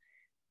one.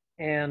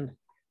 And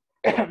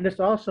this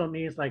also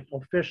means like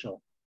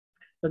official.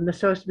 Doesn't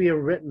necessarily have to be a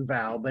written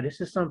vow, but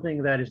this is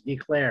something that is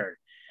declared.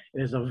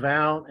 It is a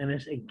vow and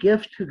it's a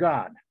gift to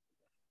God.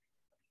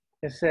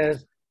 It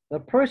says, the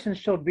person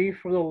shall be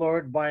for the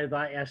Lord by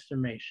thy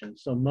estimation.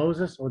 So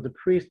Moses or the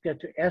priest get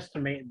to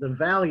estimate the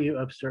value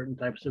of certain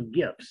types of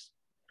gifts.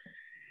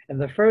 And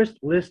the first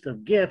list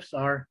of gifts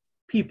are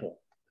people.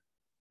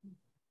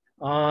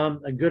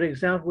 A good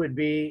example would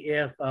be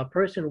if a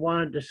person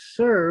wanted to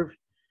serve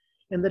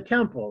in the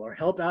temple or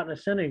help out in a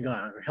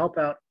synagogue or help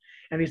out,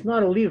 and he's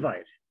not a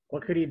Levite.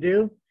 What could he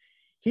do?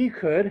 He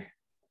could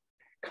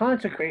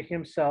consecrate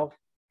himself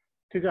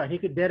to God. He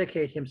could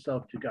dedicate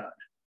himself to God.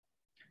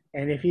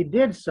 And if he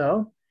did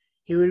so,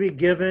 he would be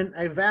given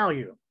a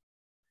value.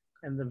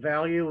 And the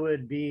value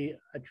would be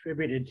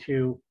attributed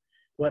to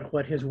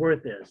what his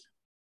worth is.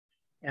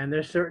 And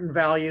there's certain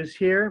values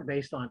here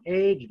based on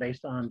age,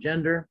 based on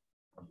gender.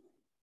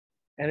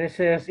 And it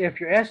says, if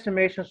your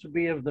estimations would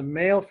be of the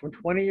male from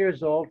 20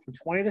 years old, from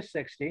 20 to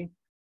 60,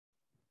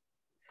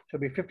 so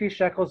it'll be 50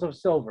 shekels of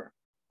silver,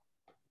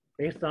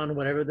 based on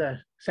whatever the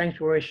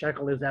sanctuary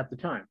shekel is at the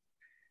time.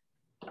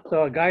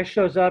 So a guy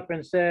shows up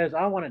and says,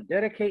 I want to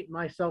dedicate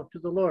myself to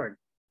the Lord.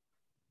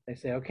 They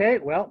say, okay,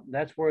 well,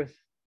 that's worth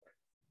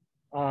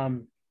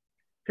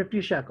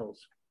 50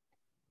 shekels.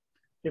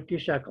 50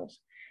 shekels.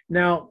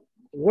 Now,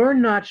 we're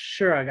not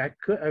sure. I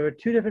have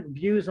two different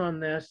views on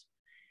this.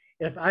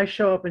 If I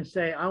show up and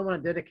say, I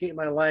want to dedicate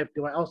my life,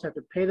 do I also have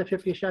to pay the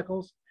 50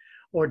 shekels?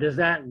 Or does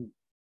that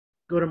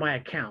go to my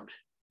account?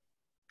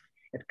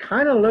 It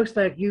kind of looks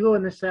like you go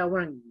in and say, I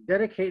want to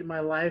dedicate my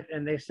life,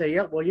 and they say,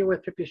 yep, well, you're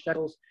worth 50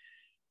 shekels.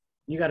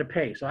 You got to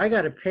pay. So I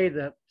got to pay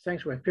the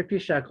sanctuary 50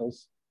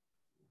 shekels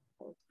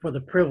for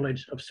the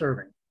privilege of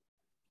serving.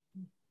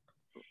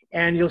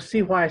 And you'll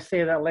see why I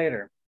say that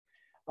later.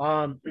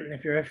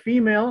 If you're a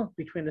female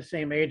between the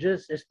same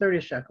ages, it's 30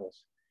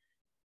 shekels.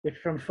 If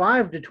from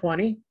 5 to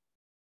 20,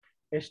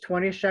 it's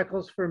 20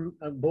 shekels for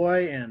a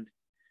boy and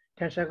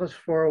 10 shekels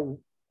for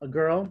a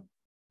girl.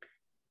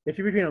 If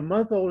you're between a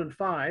month old and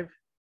 5,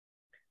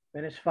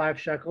 then it's 5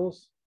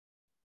 shekels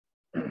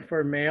for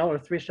a male, or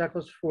 3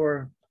 shekels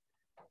for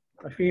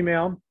a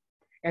female,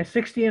 and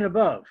 60 and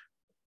above.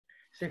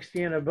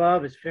 60 and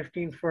above is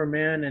 15 for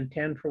men and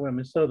 10 for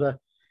women. So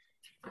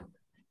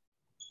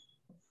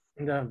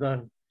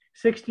the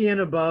 60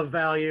 and above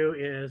value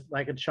is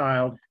like a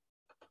child.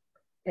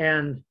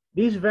 And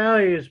these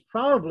values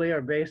probably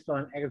are based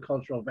on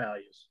agricultural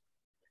values.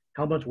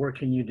 How much work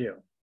can you do?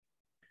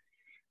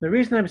 The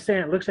reason I'm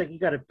saying it looks like you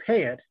got to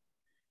pay it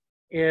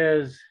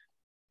is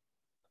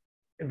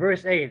in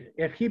verse 8,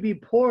 if he be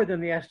poorer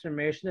than the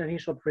estimation, then he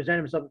shall present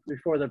himself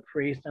before the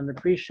priest, and the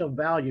priest shall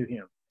value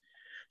him.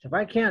 So if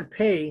I can't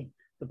pay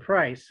the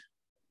price,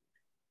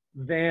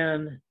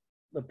 then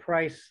the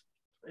price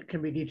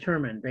can be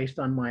determined based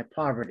on my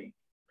poverty.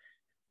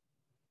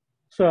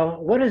 So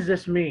what does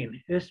this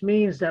mean? This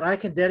means that I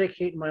can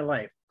dedicate my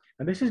life.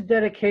 And this is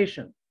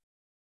dedication.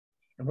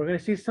 And we're going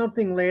to see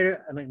something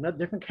later in another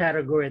different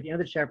category at the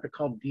end of the chapter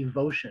called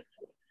devotion.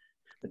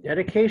 The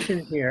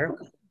dedication here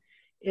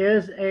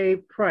is a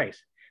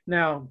price.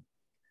 Now,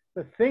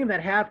 the thing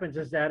that happens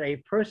is that a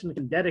person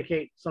can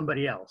dedicate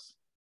somebody else.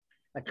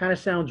 That kind of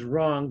sounds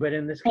wrong, but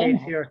in this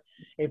case here,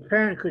 a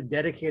parent could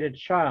dedicate a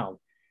child.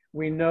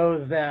 We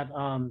know that,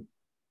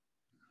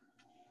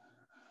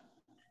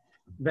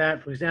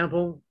 for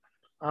example,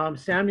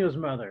 Samuel's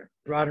mother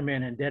brought him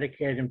in and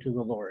dedicated him to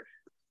the Lord.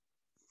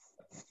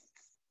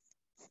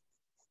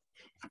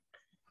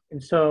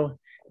 And so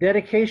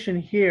dedication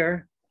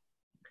here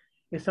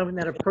is something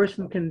that a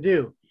person can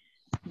do.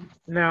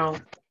 Now,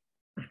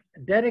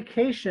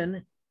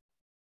 dedication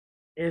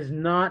is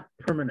not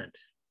permanent.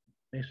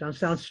 It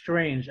sounds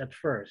strange at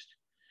first.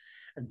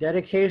 A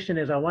dedication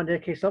is, I want to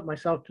dedicate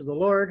myself to the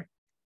Lord.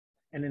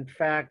 And in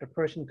fact, a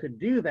person could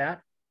do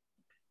that,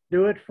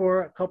 do it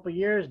for a couple of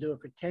years, do it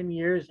for 10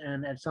 years,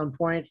 and at some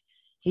point,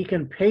 he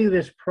can pay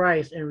this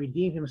price and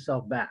redeem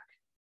himself back.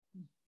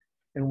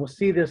 And we'll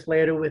see this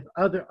later with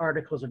other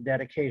articles of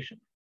dedication.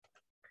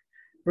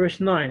 Verse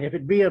 9, if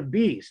it be a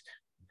beast,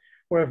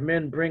 whereof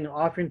men bring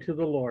offering to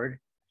the Lord,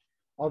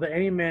 all that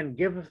any man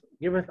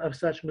giveth of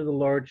such to the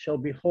Lord shall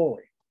be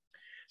holy.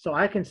 So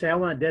I can say, I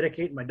want to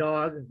dedicate my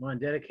dog, I want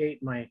to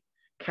dedicate my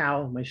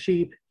cow, my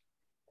sheep.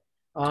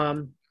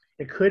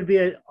 It could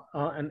be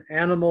an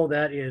animal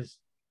that is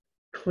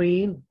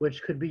clean,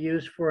 which could be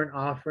used for an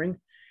offering.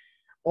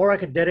 Or I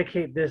could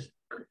dedicate this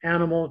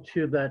animal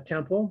to the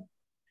temple.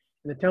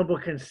 And the temple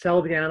can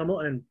sell the animal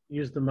and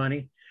use the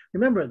money.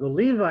 Remember, the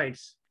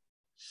Levites'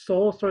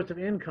 sole source of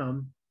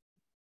income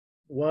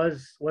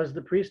was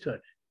the priesthood.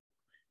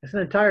 It's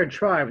an entire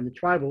tribe, and the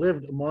tribe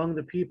lived among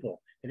the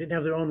people. They didn't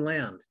have their own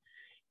land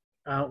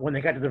when they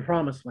got to the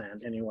promised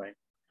land anyway.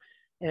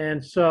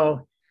 And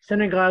so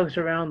synagogues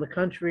around the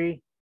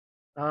country,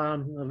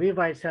 the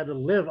Levites had to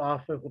live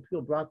off of what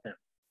people brought them.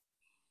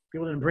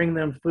 People didn't bring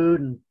them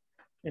food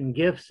and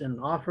gifts and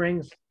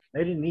offerings.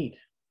 They didn't eat.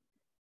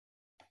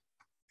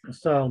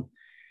 So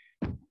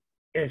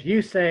if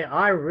you say,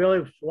 I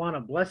really want to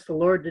bless the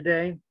Lord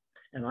today,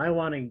 and I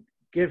want to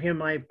give him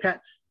my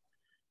pet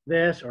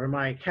this or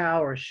my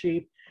cow or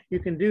sheep, you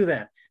can do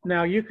that.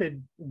 Now, you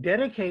could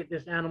dedicate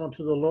this animal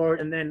to the Lord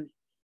and then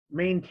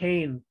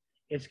maintain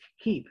its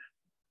keep.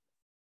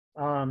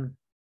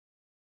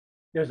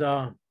 There's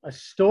a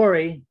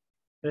story,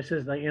 this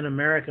is like in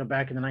America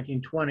back in the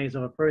 1920s,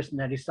 of a person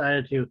that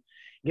decided to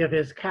give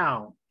his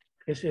cow,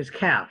 his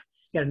calf.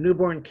 He had a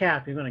newborn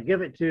calf. He's going to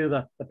give it to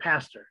the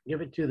pastor, give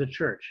it to the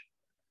church.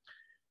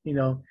 You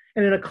know,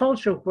 and in a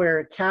culture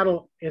where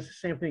cattle is the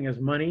same thing as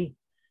money,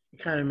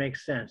 it kind of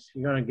makes sense.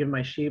 You're going to give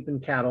my sheep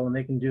and cattle, and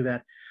they can do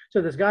that.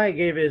 So this guy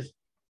gave his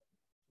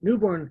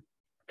newborn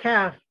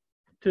calf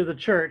to the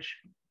church,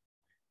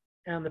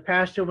 and the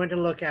pastor went to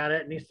look at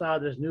it, and he saw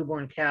this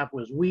newborn calf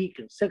was weak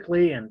and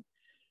sickly and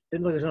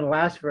didn't look like it was going to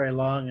last very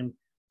long. And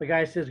the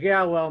guy says,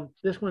 yeah, well,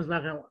 this one's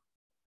not going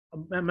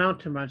to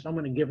amount to much. I'm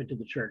going to give it to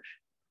the church.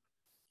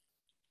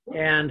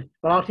 But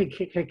I'll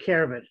take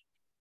care of it.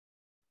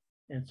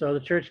 And so the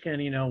church can,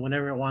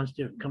 whenever it wants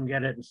to, come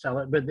get it and sell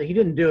it. But he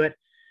didn't do it.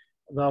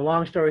 The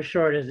long story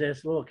short is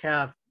this little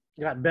calf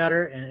got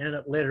better and ended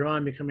up later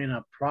on becoming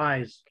a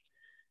prize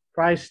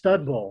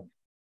stud bull.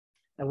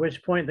 At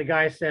which point the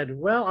guy said,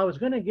 well, I was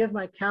going to give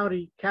my calf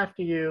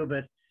to you,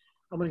 but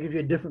I'm going to give you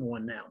a different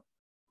one now.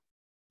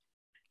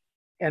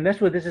 And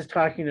that's what this is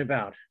talking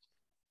about.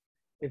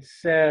 It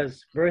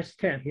says, verse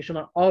 10, he shall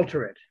not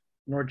alter it,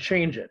 nor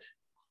change it,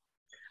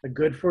 a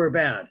good for a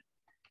bad.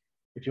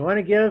 If you want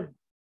to give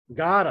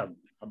God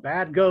a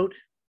bad goat,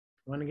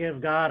 you want to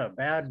give God a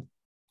bad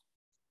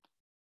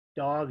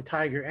dog,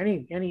 tiger,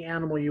 any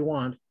animal you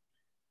want,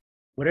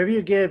 whatever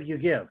you give, you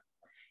give.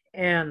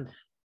 And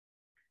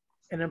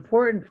an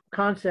important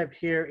concept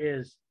here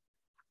is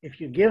if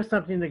you give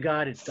something to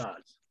God, it's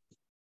God's.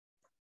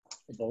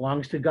 It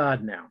belongs to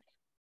God now.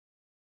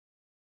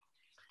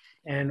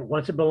 And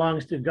once it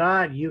belongs to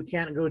God, you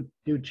can't go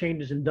do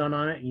changes and done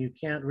on it. You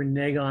can't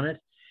renege on it.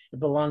 It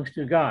belongs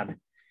to God.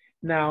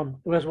 Now,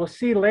 as we'll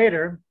see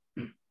later,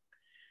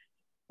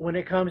 when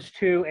it comes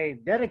to a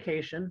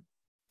dedication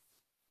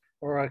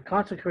or a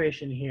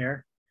consecration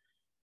here,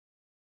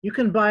 you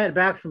can buy it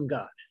back from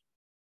God.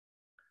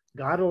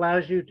 God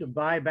allows you to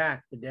buy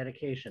back the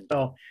dedication.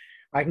 So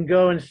I can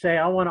go and say,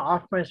 I want to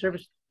offer my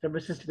services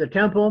to the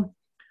temple.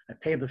 I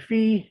pay the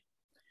fee.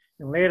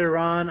 And later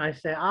on, I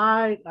say,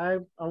 I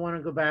want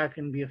to go back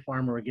and be a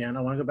farmer again.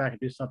 I want to go back and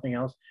do something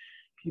else.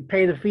 If you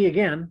pay the fee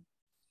again,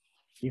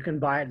 you can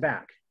buy it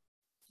back.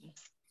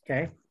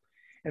 Okay?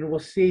 And we'll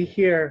see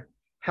here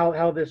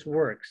how this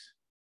works.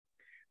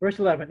 Verse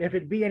 11, if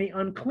it be any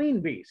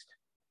unclean beast,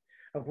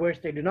 of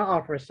which they do not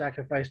offer a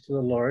sacrifice to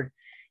the Lord,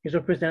 he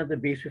shall present the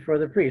beast before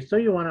the priest. So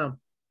you want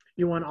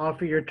to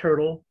offer your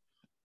turtle,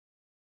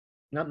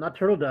 not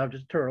turtle dove,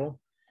 just turtle,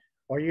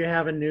 or you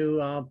have a new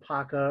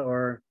paca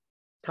or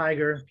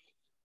tiger,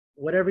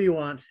 whatever you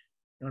want.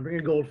 You want to bring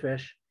a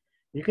goldfish,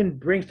 you can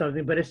bring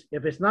something, but if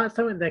it's not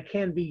something that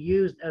can be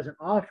used as an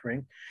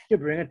offering, you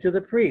bring it to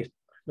the priest.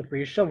 The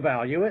priest shall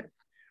value it,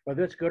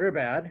 whether it's good or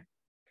bad,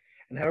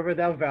 and however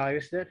thou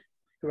valuest it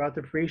throughout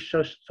the priest,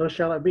 so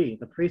shall it be.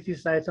 The priest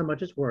decides how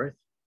much it's worth.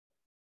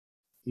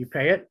 You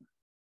pay it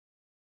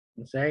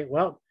and say,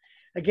 well,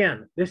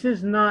 again, this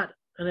is not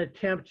an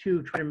attempt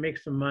to try to make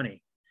some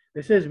money.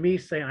 This is me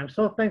saying, I'm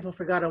so thankful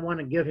for God, I want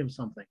to give him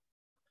something.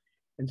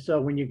 And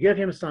so when you give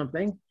him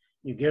something,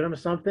 you give him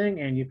something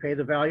and you pay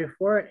the value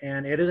for it,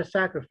 and it is a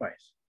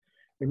sacrifice.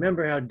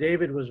 Remember how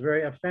David was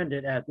very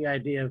offended at the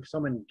idea of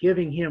someone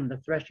giving him the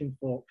threshing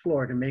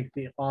floor to make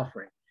the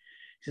offering.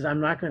 He says,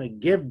 I'm not going to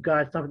give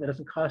God something that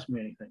doesn't cost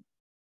me anything.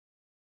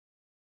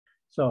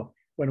 So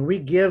when we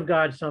give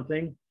God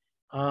something,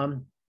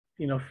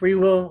 free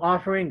will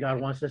offering, God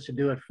wants us to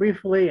do it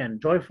freely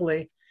and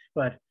joyfully.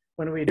 But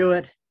when we do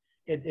it,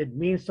 it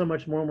means so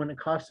much more when it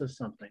costs us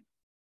something.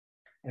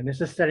 And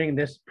this is setting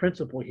this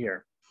principle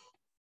here.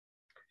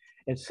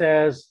 It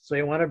says, so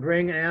you want to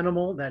bring an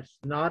animal that's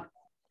not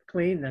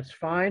clean, that's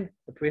fine.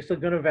 The priest is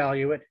going to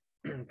value it.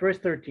 Verse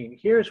 13,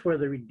 here's where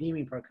the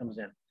redeeming part comes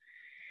in.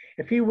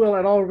 If he will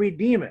at all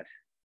redeem it,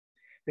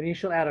 then he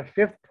shall add a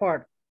fifth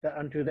part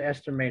unto the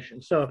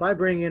estimation. So if I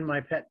bring in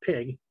my pet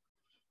pig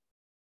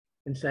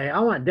and say, I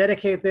want to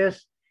dedicate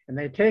this, and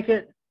they take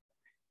it,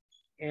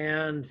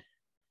 and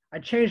I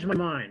changed my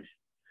mind.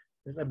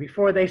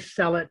 Before they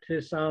sell it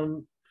to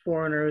some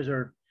foreigners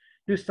or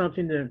do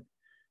something to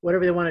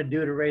whatever they want to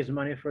do to raise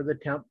money for the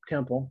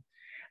temple,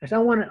 I said, I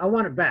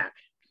want it back.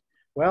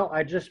 Well,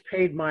 I just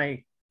paid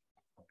my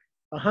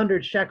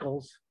 100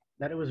 shekels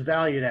that it was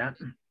valued at.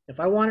 If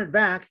I want it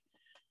back,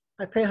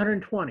 I pay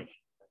 120.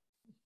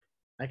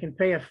 I can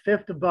pay a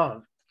fifth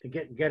above to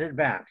get it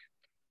back.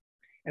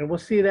 And we'll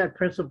see that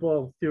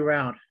principle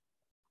throughout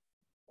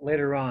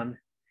later on,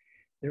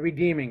 the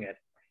redeeming it.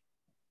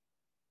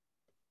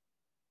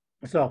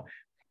 So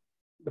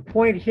the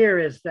point here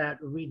is that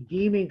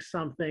redeeming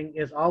something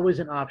is always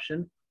an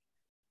option.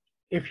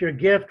 If your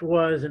gift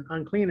was an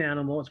unclean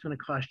animal, it's going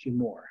to cost you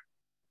more.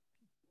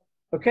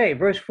 Okay,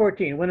 verse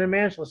 14, when a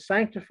man shall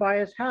sanctify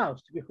his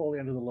house to be holy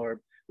unto the Lord,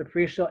 the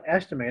priest shall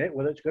estimate it,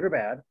 whether it's good or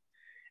bad, and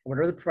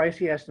whatever the price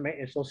he estimates,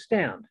 it shall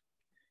stand.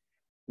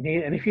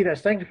 And if he that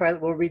sanctifies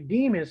it will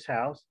redeem his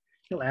house,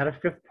 he'll add a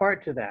fifth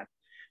part to that.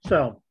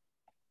 So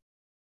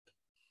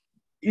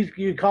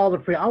you call the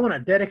priest, I want to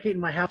dedicate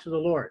my house to the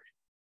Lord.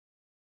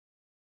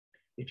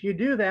 If you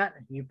do that,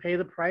 you pay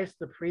the price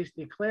the priest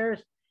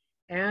declares,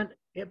 and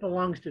it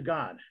belongs to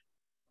God.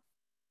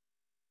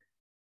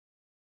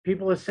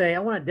 People will say, I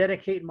want to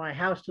dedicate my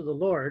house to the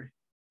Lord.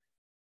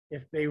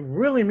 If they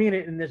really mean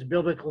it in this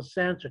biblical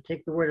sense or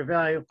take the word of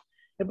value,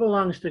 it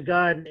belongs to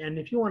God. And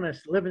if you want to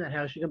live in that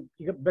house, you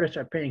better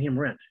start paying him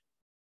rent.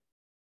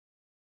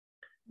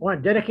 I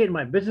want to dedicate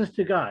my business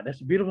to God.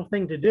 That's a beautiful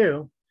thing to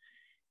do.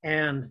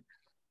 And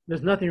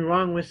there's nothing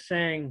wrong with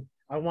saying,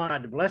 I want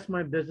God to bless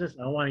my business.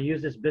 I want to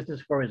use this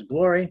business for his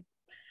glory.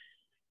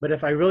 But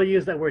if I really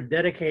use that word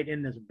dedicate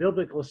in this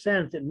biblical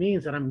sense, it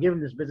means that I'm giving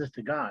this business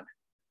to God.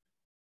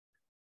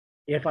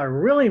 If I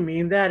really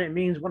mean that, it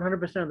means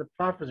 100% of the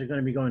profits are going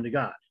to be going to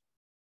God.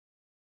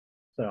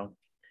 So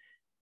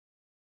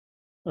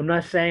I'm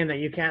not saying that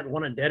you can't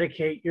want to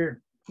dedicate you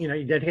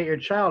dedicate your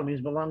child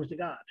means belongs to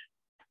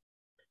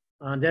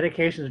God.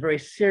 Dedication is very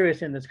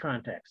serious in this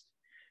context.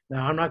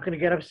 Now, I'm not going to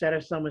get upset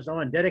if someone's, I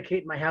want to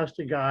dedicate my house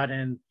to God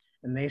and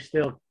they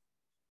still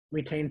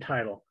retain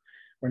title.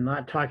 We're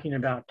not talking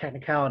about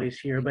technicalities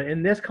here, but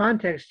in this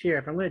context here,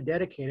 if I'm going to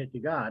dedicate it to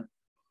God,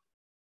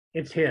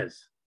 it's his.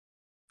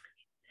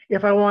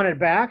 If I want it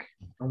back,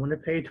 I'm going to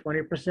pay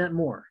 20%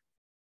 more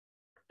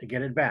to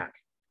get it back.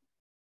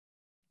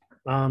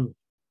 I'm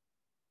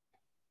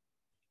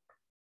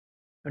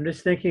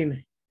just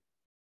thinking,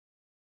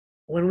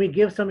 when we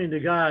give something to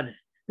God,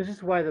 this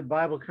is why the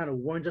Bible kind of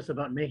warns us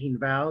about making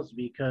vows,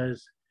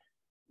 because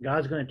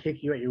God's going to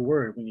take you at your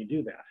word when you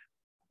do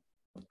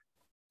that.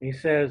 He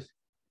says,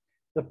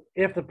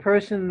 if the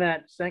person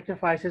that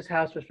sanctifies his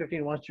house, verse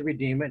 15, wants to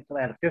redeem it, he'll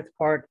add a fifth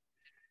part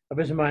of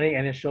his money,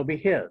 and it shall be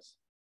his.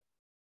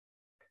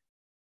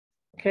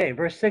 Okay,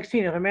 verse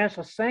 16, if a man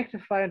shall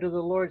sanctify unto the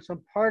Lord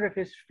some part of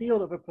his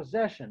field of a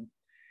possession,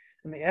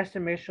 and the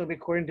estimation shall be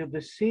according to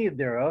the seed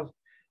thereof,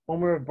 1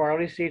 measure of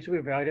barley seed shall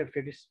be valued at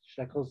 50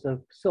 shekels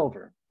of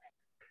silver.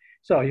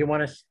 So you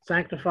want to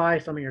sanctify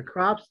some of your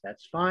crops,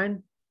 that's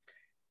fine.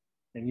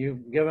 And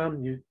you give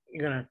them, you're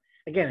going to,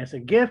 again, it's a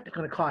gift, it's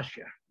going to cost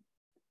you.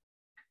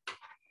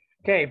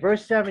 Okay,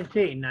 verse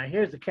 17. Now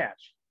here's the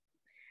catch.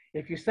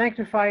 If you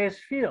sanctify his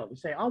field, you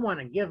say, I want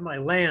to give my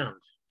land.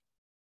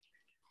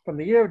 From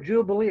the year of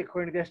Jubilee,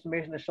 according to the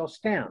estimation, it shall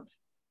stand.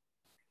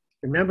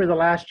 Remember the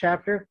last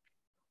chapter?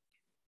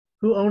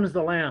 Who owns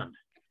the land?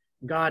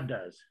 God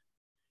does.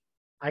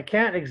 I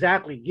can't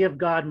exactly give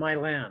God my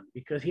land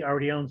because he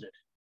already owns it.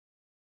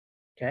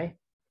 Okay?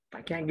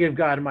 I can't give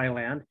God my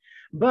land.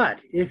 But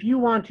if you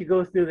want to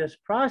go through this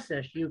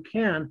process, you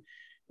can.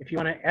 If you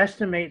want to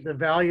estimate the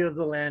value of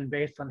the land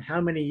based on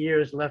how many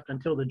years left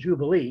until the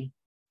Jubilee,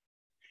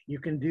 you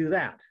can do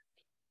that.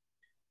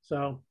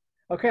 So,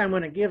 okay, I'm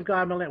going to give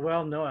God my land.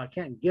 Well, no, I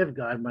can't give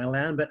God my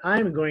land, but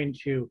I'm going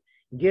to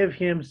give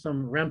him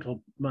some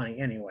rental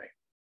money anyway.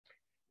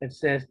 It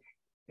says,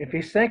 if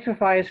he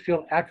sanctifies his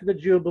field after the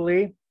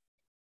Jubilee,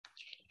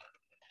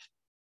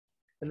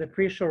 then the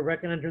priest shall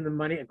reckon unto him the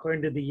money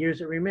according to the years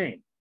that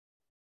remain.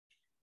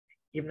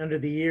 Even under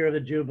the year of the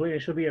Jubilee,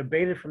 it shall be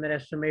abated from that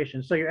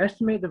estimation. So you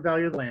estimate the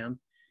value of the land,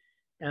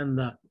 and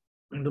the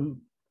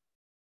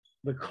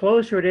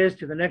closer it is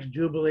to the next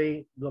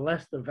Jubilee, the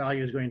less the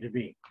value is going to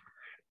be.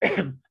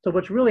 So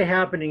what's really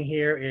happening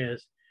here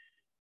is,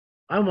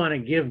 I want to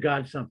give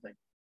God something.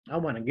 I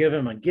want to give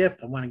him a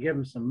gift. I want to give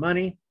him some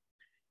money,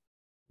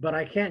 but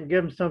I can't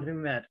give him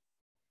something that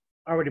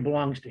already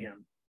belongs to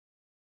him.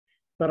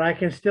 But I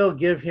can still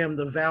give him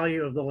the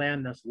value of the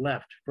land that's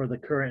left for the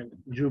current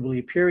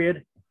Jubilee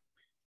period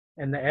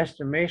and the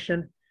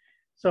estimation.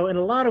 So in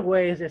a lot of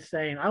ways, it's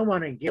saying, I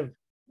want to give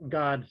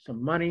God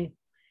some money,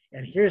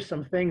 and here's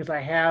some things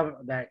I have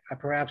that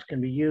perhaps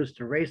can be used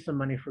to raise some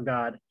money for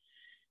God,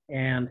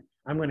 and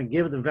I'm going to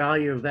give the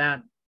value of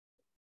that.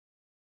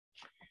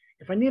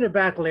 If I need it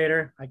back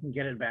later, I can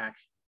get it back.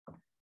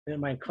 It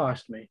might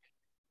cost me.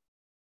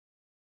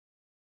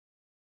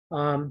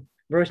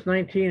 Verse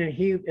 19,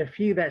 and if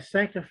he that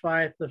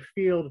sanctifieth the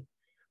field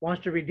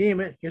wants to redeem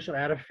it, he shall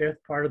add a fifth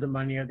part of the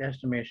money of the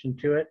estimation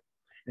to it,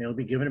 and it'll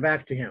be given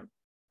back to him.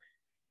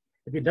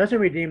 If he doesn't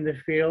redeem the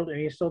field and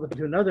he sold it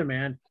to another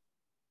man,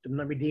 it's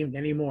not redeemed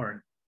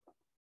anymore.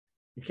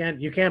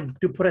 You can't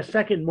put a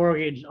second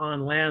mortgage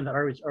on land that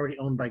is already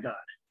owned by God.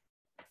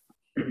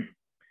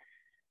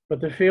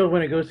 But the field,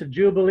 when it goes to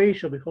Jubilee,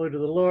 shall be holy to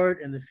the Lord,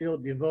 and the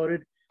field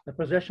devoted. The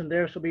possession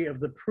there shall be of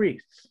the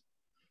priests.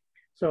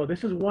 So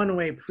this is one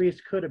way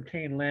priests could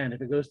obtain land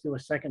if it goes through a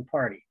second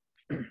party.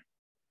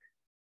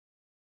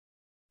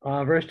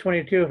 Verse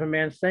 22, if a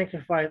man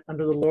sanctifieth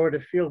unto the Lord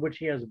a field which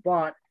he has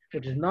bought,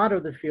 which is not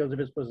of the fields of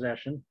his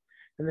possession,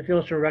 then the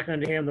field shall reckon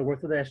unto him the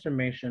worth of the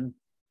estimation,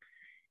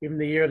 even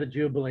the year of the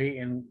Jubilee,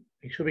 and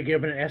he shall be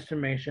given an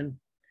estimation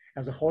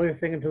as a holy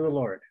thing unto the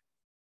Lord.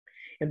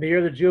 In the year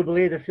of the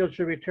Jubilee, the field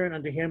shall return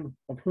unto him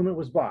of whom it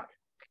was bought.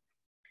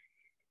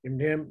 In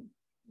him,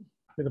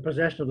 who the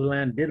possession of the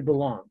land did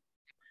belong.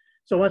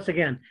 So once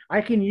again,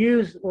 I can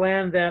use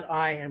land that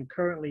I am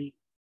currently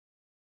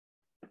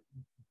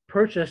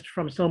purchased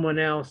from someone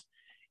else,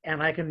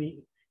 and I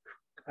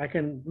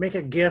can make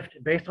a gift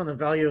based on the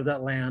value of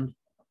that land,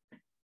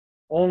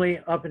 only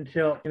up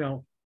until,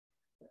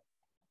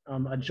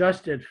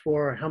 adjusted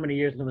for how many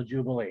years until the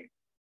Jubilee.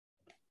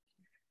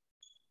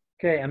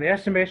 Okay, and the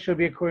estimation shall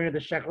be according to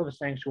the shekel of the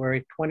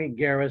sanctuary. 20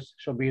 gerahs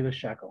shall be the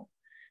shekel.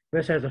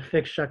 This has a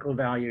fixed shekel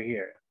value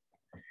here.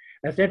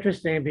 That's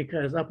interesting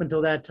because up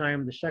until that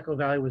time, the shekel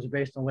value was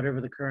based on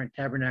whatever the current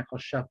tabernacle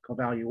shekel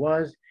value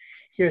was.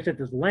 Here it says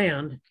this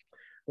land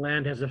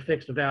has a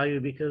fixed value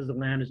because the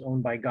land is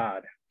owned by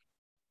God.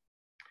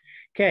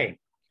 Okay,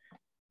 a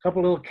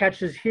couple little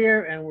catches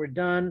here, and we're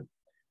done.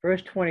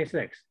 Verse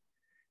 26.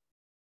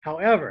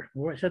 However,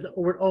 it said the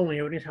word only,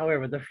 it means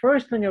however, the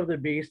first thing of the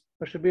beast,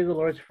 which shall be the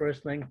Lord's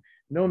first thing,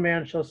 no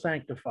man shall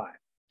sanctify.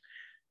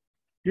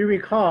 You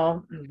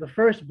recall, the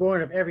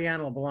firstborn of every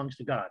animal belongs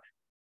to God.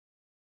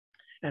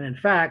 And in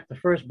fact, the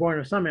firstborn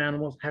of some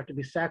animals have to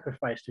be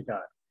sacrificed to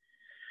God.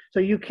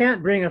 So you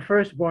can't bring a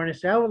firstborn and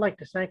say, I would like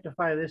to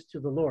sanctify this to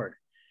the Lord.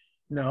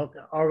 No,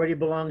 it already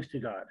belongs to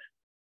God.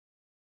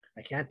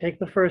 I can't take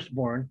the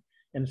firstborn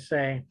and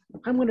say,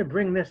 I'm going to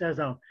bring this as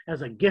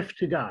a gift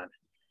to God.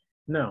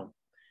 No,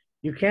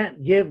 you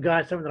can't give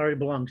God something that already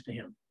belongs to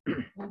him.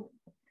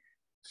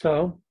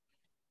 So,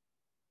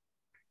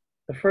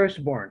 the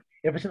firstborn,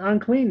 if it's an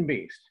unclean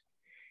beast,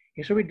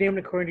 he shall redeem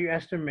it according to your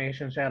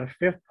estimations at a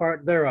fifth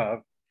part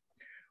thereof,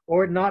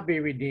 or not be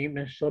redeemed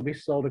and shall be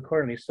sold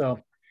accordingly. So,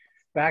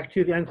 back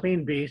to the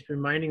unclean beast,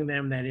 reminding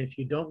them that if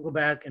you don't go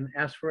back and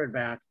ask for it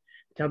back,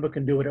 the temple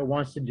can do what it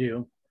wants to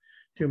do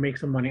to make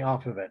some money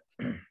off of it.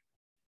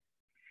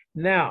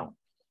 Now,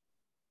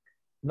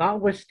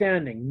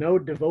 notwithstanding, no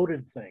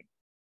devoted thing.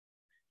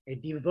 A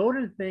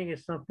devoted thing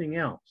is something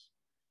else.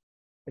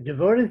 A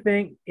devoted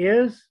thing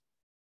is,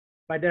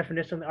 by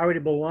definition,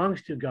 already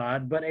belongs to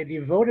God, but a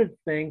devoted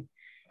thing,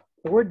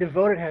 the word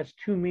devoted has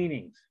two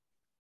meanings.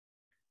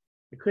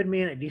 It could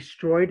mean a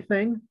destroyed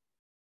thing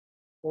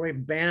or a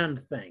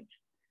banned thing.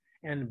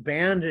 And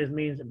banned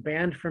means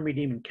banned from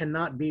redeeming,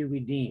 cannot be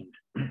redeemed.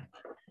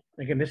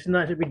 Again, this is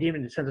not redeemed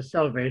in the sense of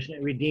salvation,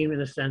 it's redeemed in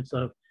the sense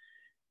of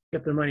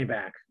get the money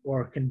back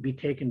or can be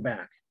taken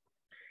back.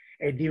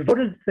 A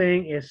devoted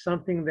thing is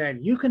something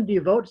that you can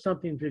devote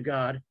something to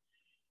God,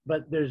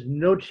 but there's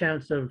no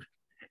chance of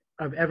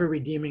ever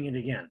redeeming it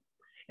again.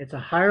 It's a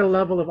higher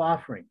level of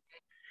offering.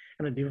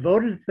 And a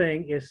devoted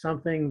thing is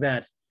something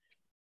that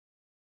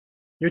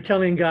you're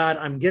telling God,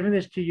 I'm giving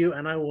this to you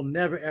and I will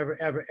never,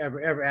 ever, ever, ever,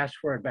 ever ask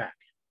for it back.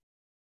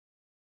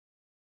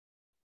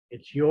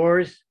 It's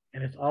yours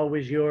and it's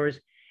always yours.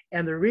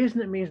 And the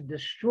reason it means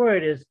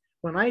destroyed is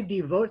when I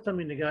devote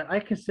something to God, I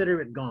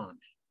consider it gone.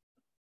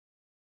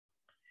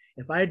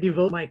 If I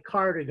devote my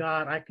car to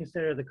God, I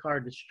consider the car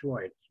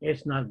destroyed.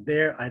 It's not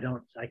there.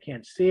 I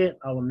can't see it.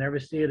 I will never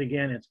see it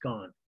again. It's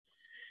gone.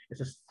 It's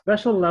a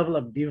special level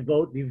of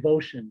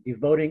devotion,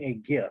 devoting a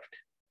gift.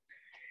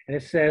 And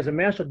it says, a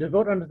man shall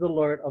devote unto the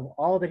Lord of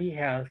all that he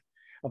hath,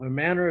 of a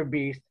manner of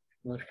beast,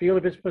 in the field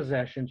of his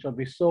possession, shall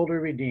be sold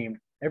or redeemed.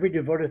 Every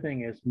devoted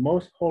thing is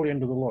most holy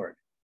unto the Lord.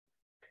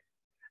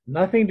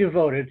 Nothing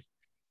devoted,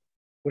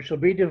 which shall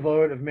be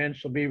devoted of men,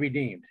 shall be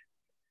redeemed,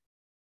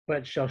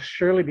 but shall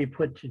surely be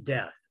put to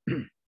death.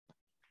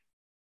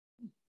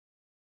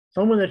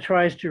 Someone that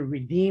tries to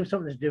redeem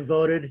something that's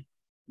devoted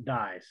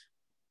dies.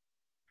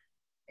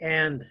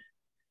 And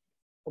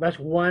well, that's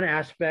one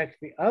aspect.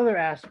 The other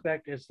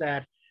aspect is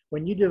that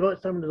when you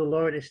devote something to the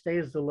Lord, it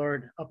stays the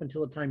Lord up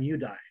until the time you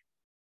die.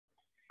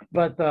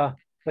 But the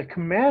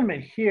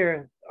commandment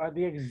here, or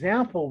the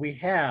example we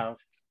have,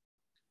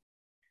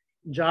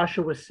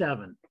 Joshua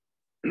 7.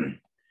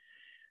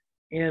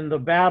 In the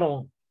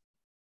battle,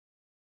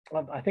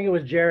 I think it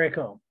was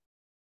Jericho,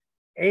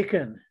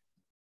 Achan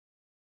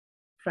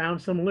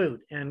found some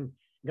loot, and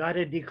God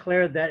had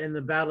declared that in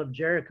the battle of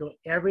Jericho,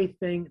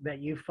 everything that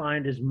you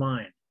find is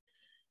mine.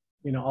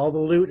 You know, all the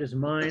loot is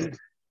mine,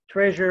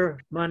 treasure,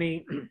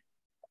 money,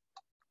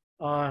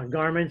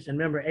 garments. And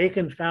remember,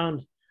 Achan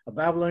found a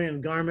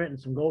Babylonian garment and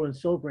some gold and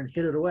silver and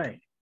hid it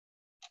away.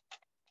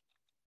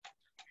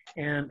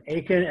 And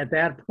Achan, at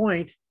that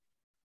point,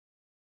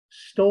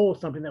 stole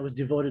something that was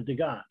devoted to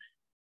God,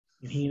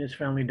 and he and his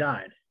family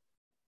died.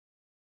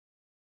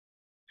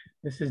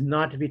 This is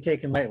not to be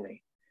taken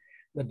lightly.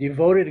 The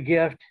devoted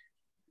gift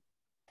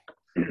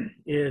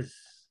is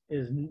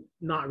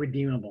not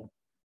redeemable.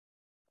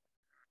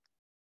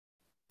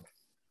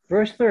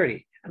 Verse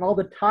 30, and all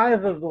the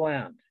tithe of the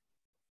land,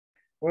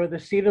 or the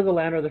seed of the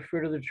land, or the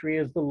fruit of the tree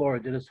is the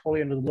Lord, that is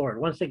holy unto the Lord.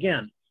 Once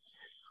again,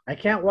 I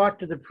can't walk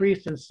to the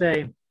priest and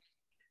say,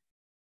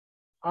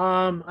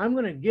 I'm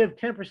going to give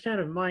 10%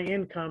 of my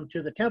income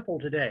to the temple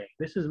today.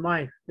 This is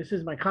my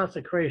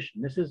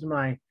consecration. This is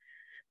my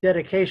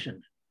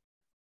dedication.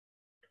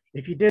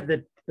 If you did,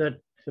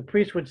 the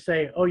priest would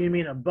say, oh, you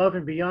mean above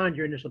and beyond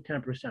your initial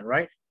 10%,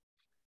 right?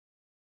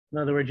 In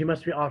other words, you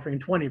must be offering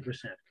 20%.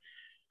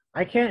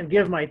 I can't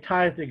give my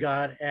tithe to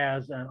God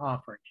as an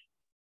offering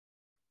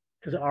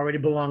because it already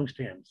belongs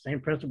to him. Same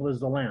principle as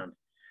the land.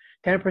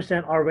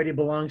 10% already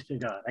belongs to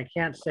God. I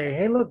can't say,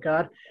 hey, look,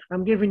 God,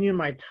 I'm giving you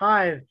my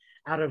tithe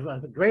out of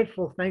a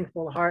grateful,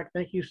 thankful heart.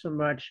 Thank you so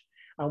much.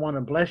 I want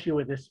to bless you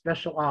with this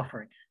special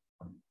offering.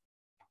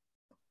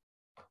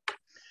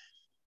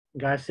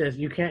 God says,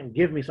 you can't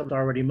give me something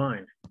already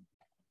mine.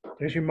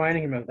 Just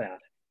reminding him of that.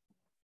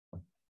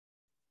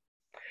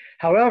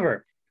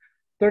 However,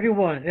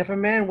 31, if a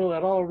man will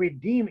at all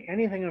redeem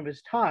anything of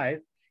his tithe,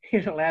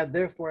 he shall add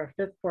therefore a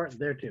fifth part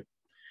thereto.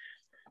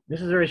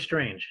 This is very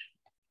strange.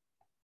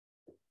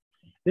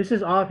 This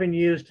is often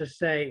used to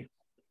say,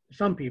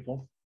 some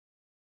people,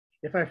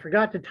 if I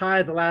forgot to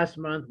tithe the last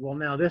month, well,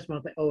 now this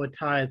month I owe a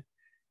tithe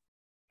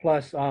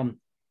plus 20%.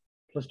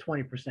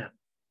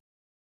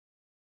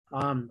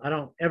 I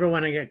don't ever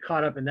want to get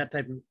caught up in that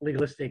type of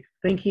legalistic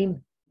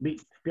thinking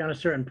beyond a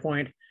certain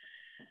point.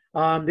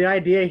 The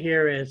idea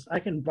here is I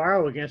can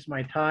borrow against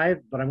my tithe,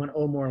 but I'm going to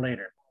owe more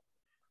later.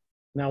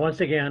 Now,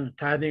 once again,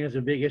 tithing is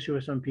a big issue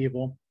with some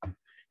people.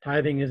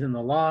 Tithing is in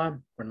the law.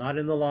 We're not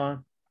in the law.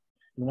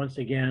 And once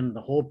again, the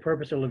whole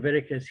purpose of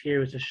Leviticus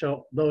here is to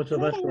show those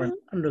of us who are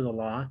under the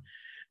law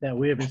that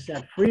we have been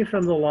set free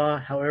from the law.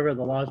 However,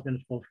 the law has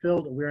been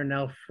fulfilled. We are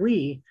now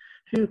free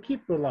to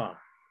keep the law.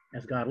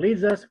 As God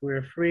leads us,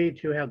 we're free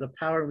to have the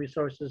power and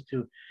resources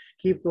to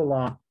keep the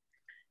law.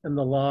 And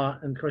the law,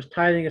 and of course,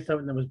 tithing is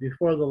something that was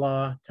before the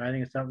law.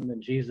 Tithing is something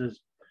that Jesus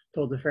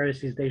told the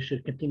Pharisees they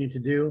should continue to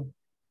do.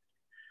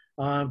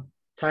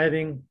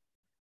 Tithing,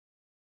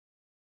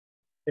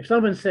 if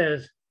someone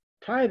says,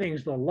 tithing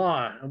is the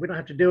law and we don't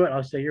have to do it,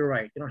 I'll say, you're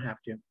right, you don't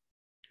have to.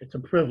 It's a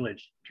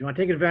privilege. If you want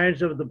to take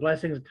advantage of the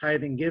blessings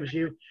tithing gives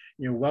you,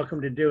 you're welcome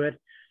to do it.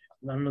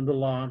 It's not under the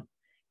law.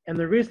 And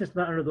the reason it's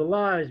not under the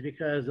law is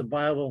because the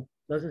Bible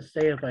doesn't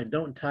say if I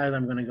don't tithe,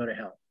 I'm going to go to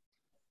hell.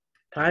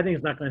 Tithing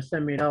is not going to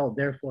send me to hell,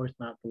 therefore it's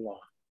not the law.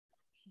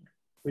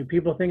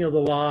 People think of the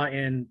law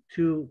in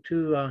too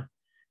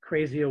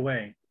crazy a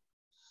way.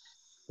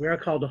 We are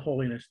called to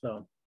holiness,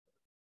 though.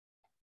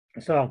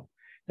 So,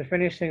 to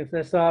finish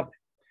this up,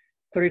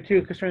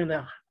 32, concerning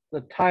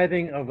the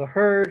tithing of the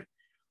herd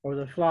or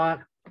the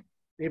flock,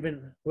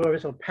 even whoever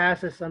shall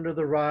pass us under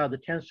the rod, the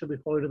tenth shall be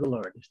holy to the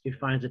Lord. This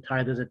defines a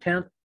tithe as a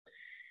tenth.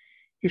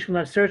 He shall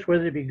not search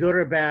whether it be good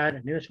or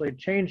bad, neither shall he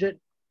change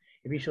it.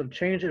 If he shall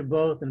change it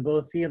both, then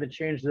both he and the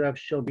change thereof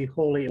shall be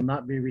holy and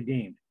not be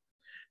redeemed.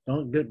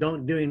 Don't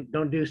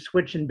do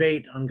switch and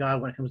bait on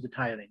God when it comes to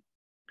tithing.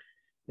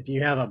 If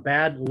you have a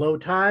bad low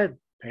tithe,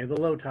 pay the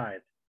low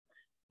tithe.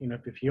 You know,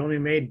 if you only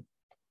made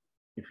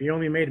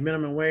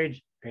minimum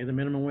wage, pay the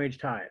minimum wage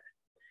tithe.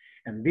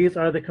 And these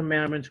are the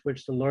commandments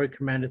which the Lord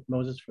commanded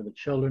Moses for the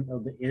children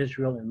of the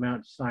Israel in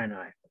Mount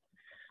Sinai.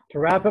 To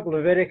wrap up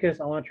Leviticus,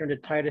 I want to turn to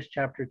Titus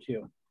chapter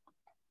 2.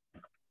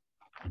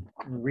 I'll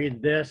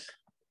read this,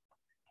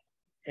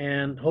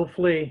 and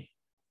hopefully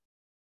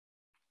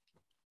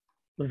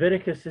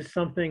Leviticus is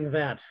something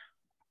that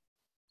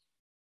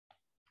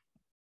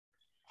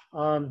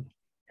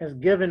has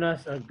given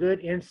us a good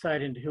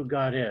insight into who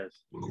God is.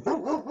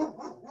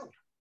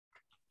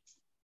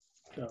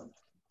 So,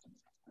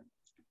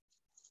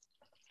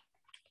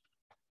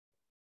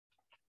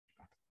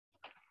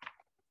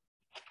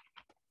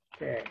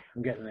 okay,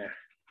 I'm getting there.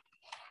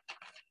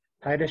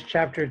 Titus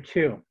chapter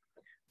 2,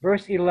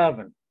 verse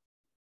 11.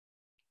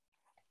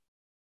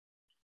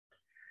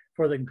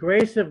 For the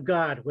grace of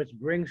God which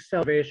brings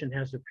salvation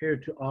has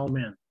appeared to all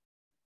men.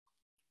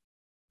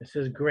 This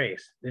is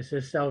grace. This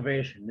is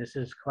salvation. This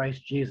is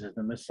Christ Jesus,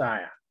 the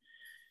Messiah.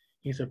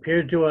 He's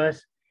appeared to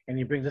us, and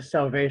he brings us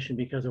salvation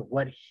because of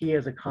what he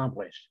has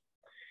accomplished.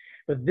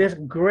 But this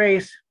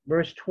grace,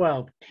 verse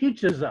 12,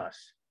 teaches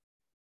us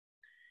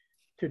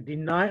to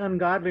deny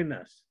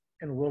ungodliness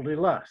and worldly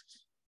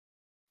lusts.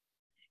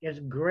 It's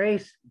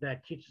grace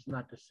that teaches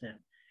not to sin.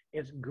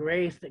 It's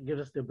grace that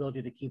gives us the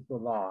ability to keep the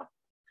law.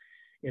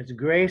 It's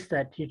grace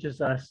that teaches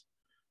us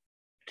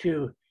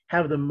to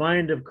have the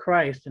mind of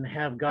Christ and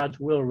have God's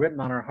will written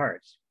on our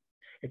hearts.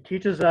 It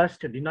teaches us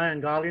to deny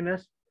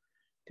ungodliness,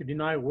 to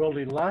deny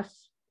worldly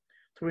lusts,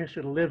 so we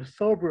should live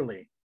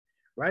soberly,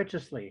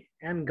 righteously,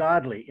 and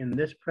godly in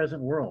this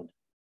present world.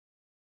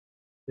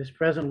 This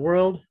present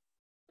world,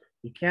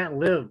 you can't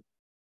live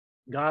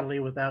godly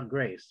without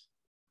grace.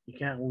 You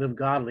can't live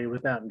godly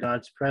without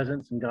God's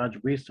presence and God's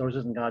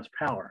resources and God's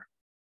power.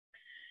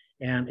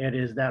 And it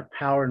is that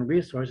power and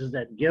resources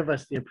that give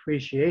us the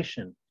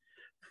appreciation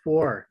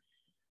for,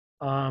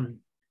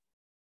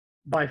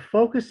 by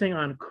focusing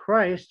on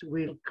Christ,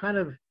 we kind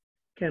of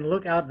can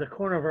look out the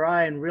corner of our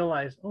eye and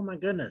realize, oh my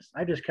goodness,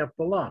 I just kept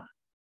the law.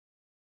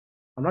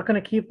 I'm not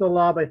going to keep the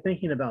law by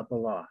thinking about the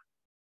law.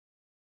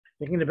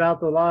 Thinking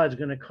about the law is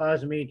going to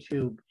cause me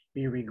to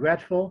be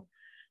regretful,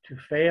 to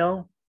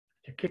fail,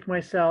 to kick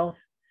myself,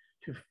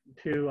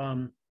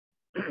 to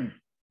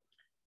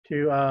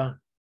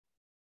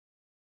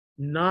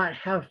not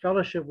have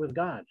fellowship with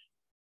God.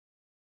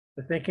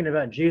 But thinking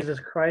about Jesus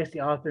Christ,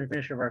 the author and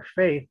finisher of our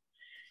faith,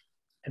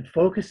 and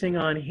focusing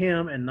on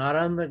him and not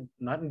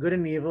in good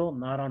and evil,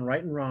 not on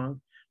right and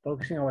wrong,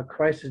 focusing on what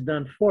Christ has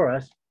done for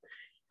us,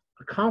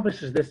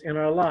 accomplishes this in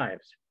our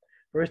lives.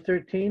 Verse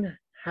 13,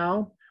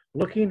 how?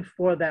 Looking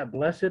for that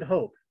blessed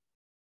hope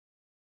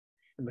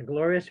and the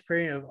glorious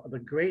appearing of the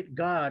great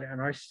God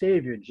and our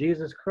Savior,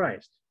 Jesus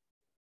Christ.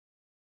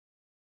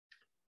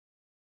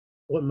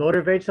 What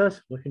motivates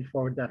us? Looking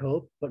forward to that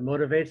hope. What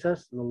motivates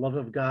us? The love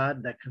of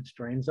God that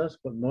constrains us.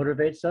 What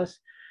motivates us?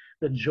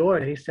 The joy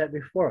that he set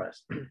before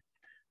us.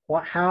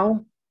 What?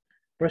 How?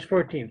 Verse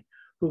 14,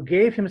 who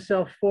gave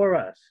himself for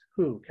us,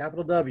 who?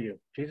 Capital W,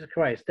 Jesus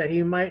Christ, that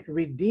he might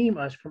redeem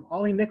us from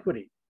all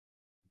iniquity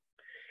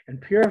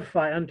and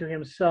purify unto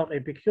himself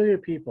a peculiar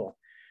people,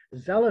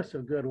 zealous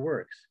of good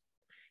works.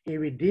 He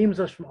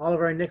redeems us from all of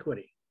our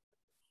iniquity.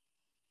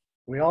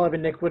 We all have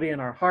iniquity in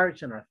our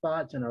hearts and our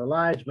thoughts and our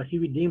lives, but he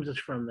redeems us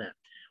from that.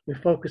 We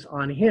focus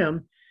on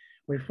him.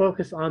 We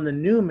focus on the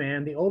new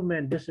man. The old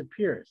man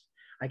disappears.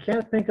 I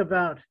can't think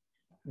about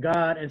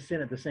God and sin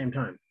at the same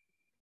time.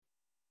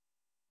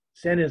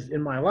 Sin is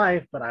in my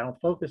life, but I don't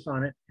focus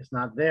on it. It's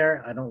not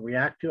there. I don't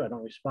react to it. I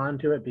don't respond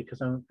to it because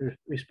I'm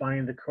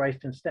responding to Christ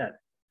instead.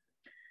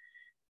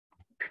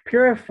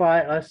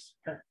 Purify us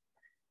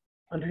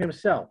unto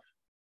himself,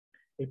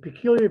 a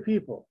peculiar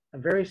people, a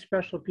very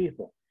special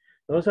people.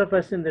 Those of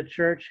us in the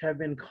church have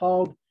been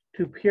called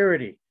to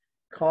purity,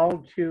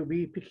 called to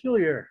be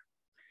peculiar,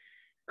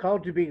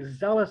 called to be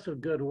zealous of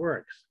good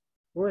works.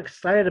 We're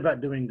excited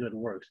about doing good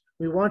works.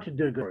 We want to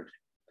do good works.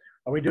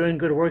 Are we doing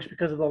good works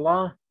because of the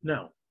law?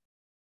 No.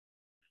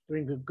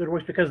 Doing good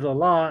works because of the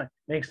law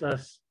makes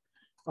us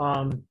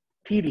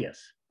tedious,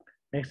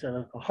 makes it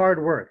a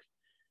hard work.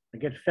 I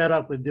get fed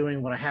up with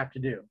doing what I have to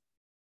do.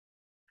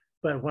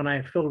 But when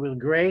I'm filled with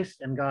grace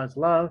and God's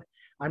love,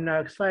 I'm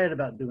now excited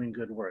about doing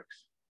good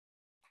works.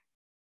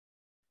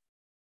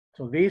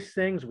 So these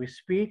things we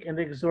speak and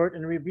exhort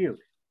and rebuke.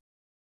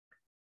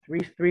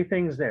 Three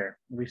things there.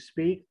 We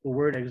speak, the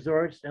word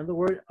exhorts, and the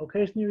word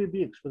occasionally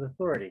rebukes with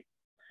authority.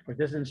 But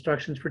this is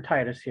instructions for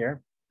Titus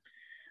here.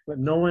 Let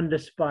no one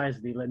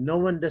despise thee. Let no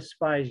one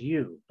despise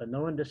you. Let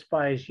no one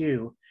despise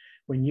you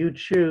when you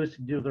choose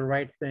to do the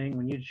right thing,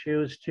 when you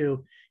choose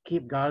to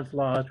keep God's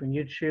laws, when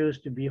you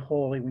choose to be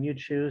holy, when you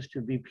choose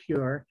to be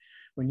pure,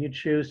 when you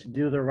choose to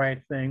do the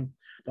right thing.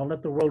 Don't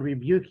let the world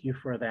rebuke you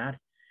for that.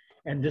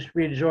 And just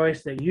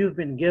rejoice that you've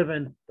been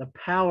given the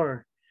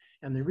power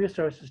and the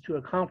resources to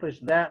accomplish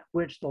that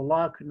which the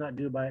law could not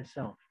do by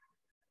itself.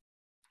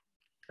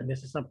 And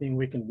this is something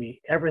we can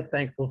be ever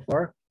thankful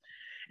for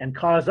and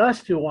cause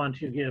us to want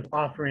to give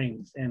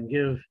offerings and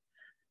give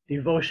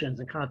devotions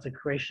and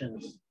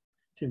consecrations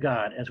to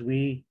God as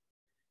we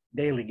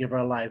daily give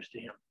our lives to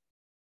him.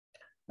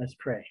 Let's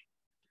pray.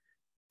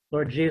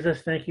 Lord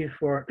Jesus, thank you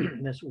for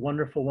this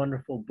wonderful,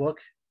 wonderful book,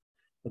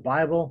 the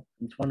Bible,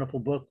 this wonderful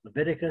book,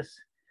 Leviticus,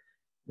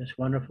 this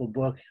wonderful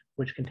book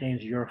which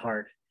contains your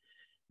heart.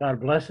 God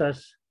bless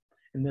us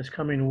in this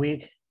coming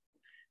week.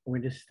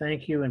 We just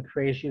thank you and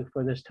praise you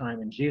for this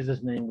time. In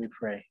Jesus' name we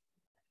pray.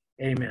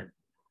 Amen.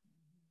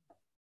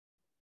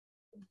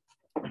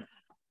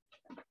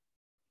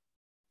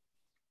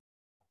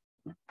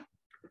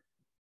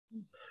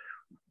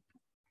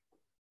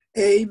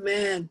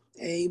 Amen.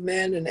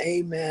 Amen and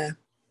amen.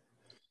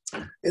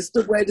 It's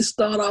the way to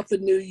start off a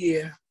new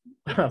year.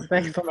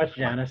 Thanks so much,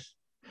 Janice.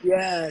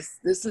 Yes,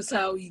 this is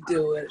how we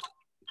do it.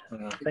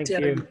 Thank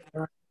you.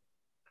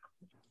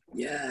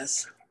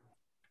 Yes.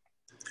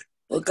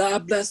 Well,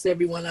 God bless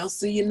everyone. I'll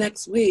see you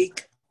next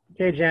week.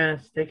 Okay,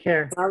 Janice. Take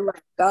care. All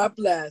right. God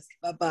bless.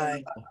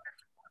 Bye-bye.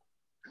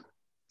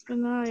 Good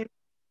night.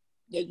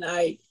 Good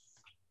night.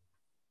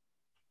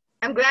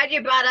 I'm glad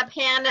you brought up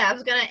Hannah. I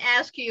was going to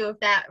ask you if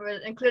that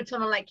would include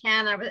someone like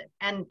Hannah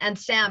and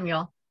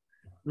Samuel.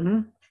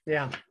 Mm-hmm.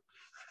 Yeah.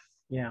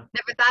 Yeah.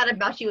 Never thought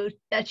about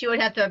that you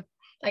would have to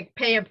like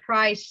pay a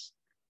price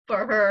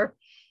for her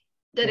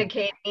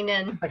dedicating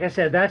and like I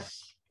said,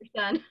 that's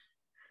done.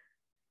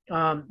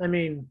 I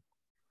mean,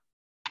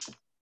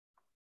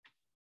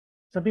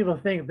 some people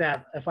think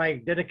that if I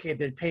dedicate,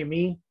 they'd pay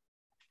me,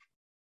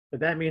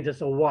 but that means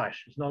it's a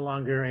wash. It's no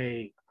longer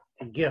a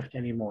gift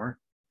anymore.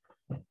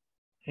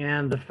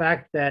 And the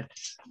fact that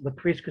the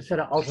priest could set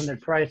an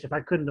alternate price if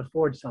I couldn't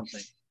afford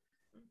something,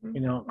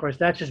 you know, of course,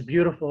 that's just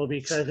beautiful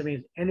because it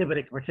means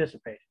anybody can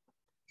participate.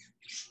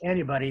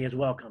 Anybody is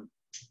welcome.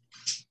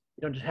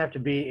 You don't just have to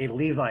be a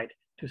Levite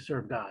to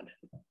serve God.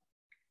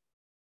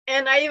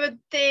 And I even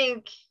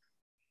think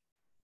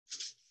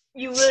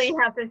you really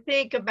have to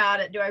think about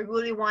it. Do I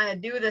really want to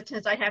do this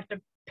since I have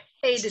to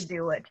pay to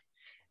do it?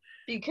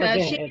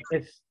 Because again,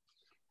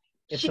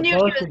 it's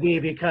supposed to be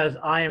because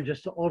I am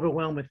just so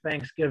overwhelmed with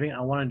Thanksgiving.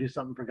 I want to do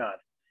something for God.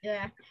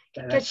 Yeah.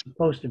 That's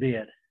supposed to be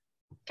it.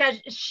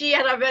 Because she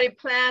had already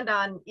planned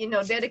on,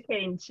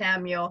 dedicating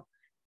Samuel.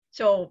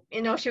 So,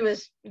 she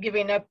was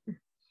giving up,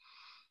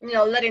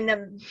 letting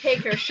them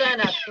take her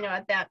son up,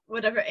 at that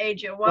whatever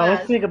age it was. Well,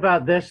 let's think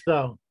about this,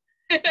 though.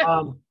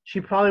 She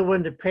probably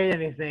wouldn't have paid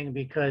anything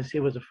because he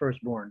was a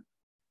firstborn.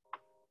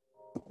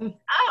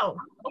 Oh,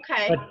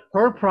 okay. But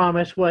her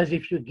promise was,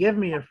 if you give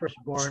me a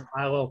firstborn,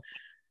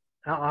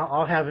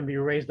 I'll have him be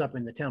raised up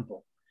in the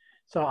temple.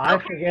 So I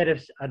forget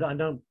if I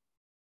don't.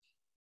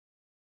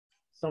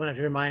 Someone has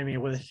to remind me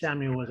whether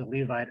Samuel was a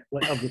Levite,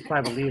 of the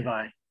tribe of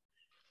Levi.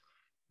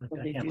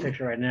 I can't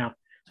picture right now.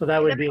 So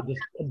that would be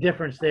a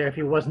difference there. If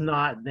he was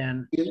not,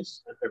 then he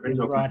was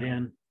brought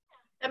in.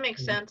 That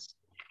makes sense.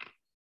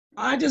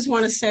 I just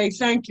want to say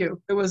thank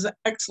you. It was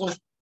excellent.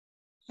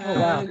 Oh,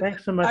 wow.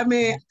 Thanks so much. I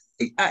mean,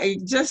 I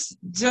just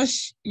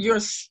your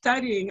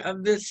studying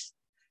of this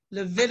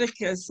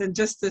Leviticus and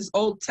just this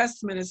Old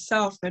Testament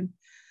itself, and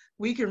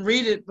we can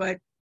read it, but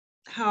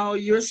how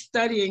you're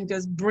studying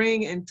just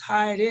bring and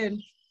tie it in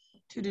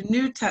to the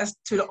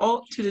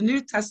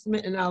New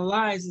Testament in our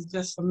lives is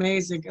just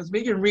amazing, because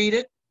we can read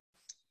it,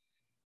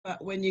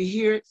 but when you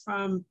hear it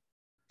from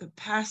the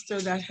pastor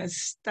that has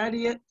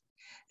studied it,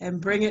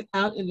 and bring it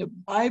out in the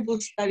Bible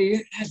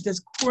study,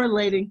 just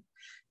correlating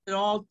it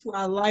all to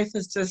our life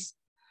is just,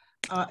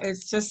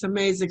 it's just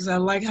amazing because I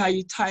like how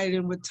you tie it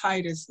in with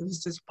Titus. It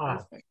was just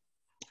perfect.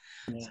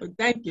 Yeah. So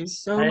thank you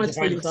so I had much to for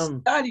find your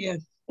some- studying.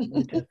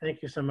 Okay,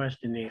 thank you so much,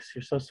 Denise.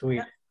 You're so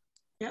sweet.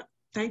 Yeah,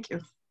 thank you.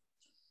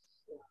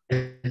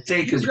 I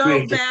think You it's go,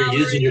 great that you're Valerie.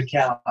 using your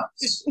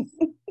talents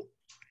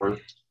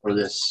for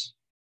this.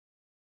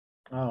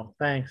 Oh,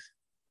 thanks.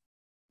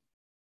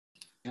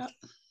 Yep.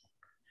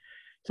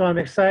 So I'm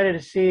excited to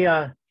see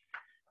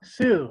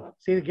Sue.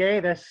 See the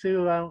gay? That's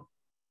Sue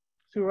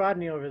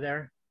Rodney over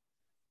there.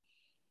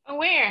 Oh,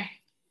 where?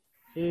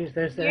 Jeez,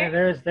 there's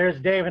Here?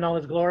 there's Dave in all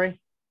his glory.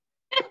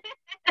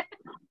 Not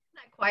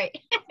quite.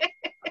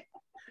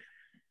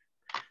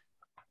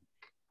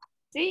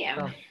 See him.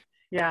 So,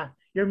 yeah,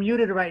 you're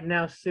muted right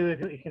now, Sue. If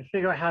you can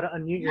figure out how to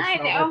unmute Hi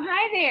yourself. there. Oh,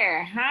 hi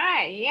there.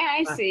 Hi. Yeah,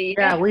 I see you.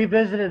 Yeah, we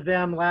visited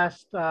them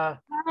last Thursday,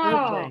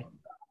 Oh,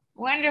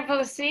 wonderful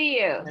to see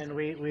you. and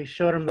we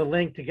showed them the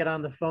link to get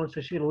on the phone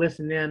so she could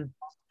listen in.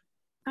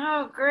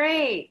 Oh,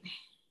 great.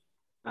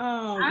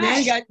 Oh, Hi. now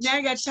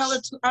you got to tell her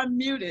to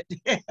unmute it.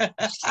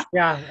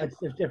 Yeah,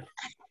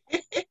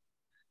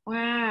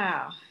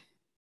 Wow.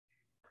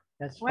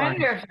 that's fine.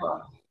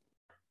 Wonderful.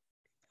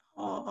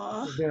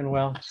 Aw. You're doing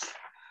well.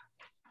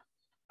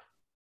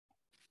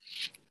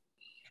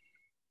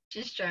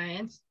 She's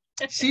trying.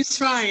 She's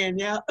trying,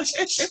 yeah.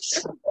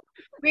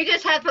 We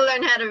just have to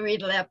learn how to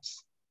read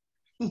lips.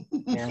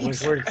 Yeah,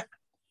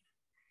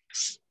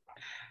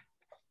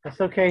 that's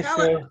okay, Tell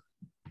Sue.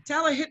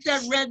 Tell her hit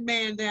that red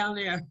man down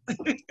there.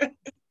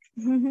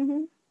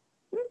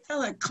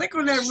 Tell her click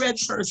on that red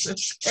person,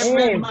 that Hey.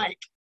 red mic.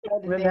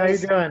 Linda, how you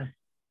doing?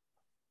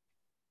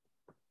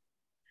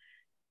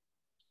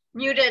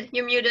 Muted.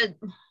 You're muted.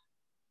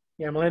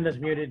 Yeah, Melinda's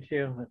muted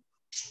too.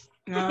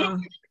 Uh,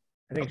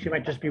 I think she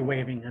might just be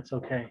waving. That's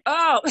okay.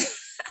 Oh,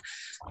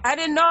 I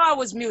didn't know I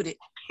was muted.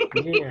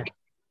 Yeah.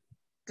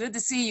 Good to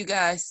see you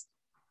guys.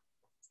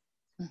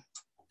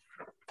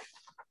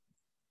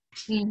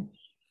 I'm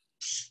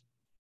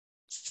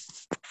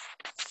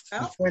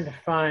trying to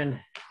find.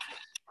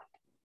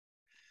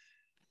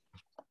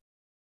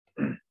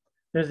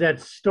 There's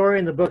that story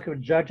in the book of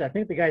Judges. I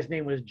think the guy's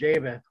name was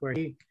Jabez, where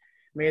he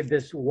made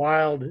this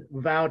wild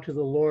vow to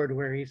the Lord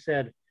where he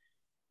said,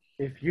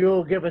 if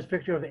you'll give us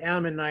victory over the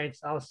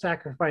Ammonites, I'll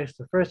sacrifice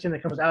the first thing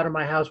that comes out of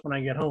my house when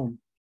I get home.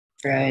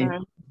 Right.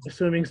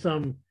 Assuming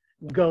some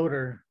goat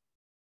or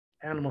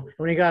animal.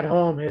 When he got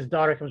home, his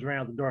daughter comes running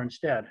out the door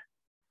instead.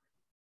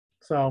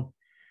 So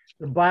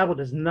the Bible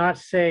does not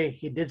say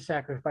he did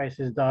sacrifice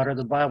his daughter.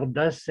 The Bible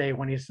does say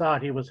when he saw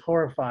it, he was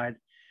horrified.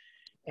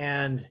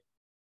 And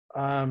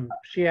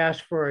she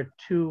asked for a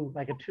 2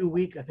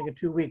 week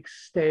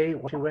stay.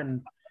 She went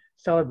and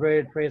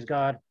celebrated, praise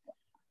God.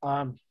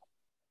 I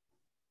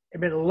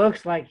mean, it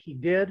looks like he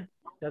did.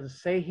 Doesn't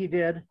say he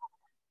did.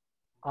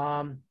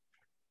 But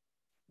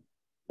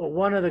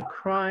one of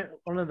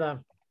the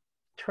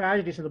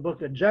tragedies in the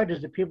book of Judges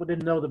is that people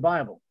didn't know the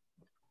Bible.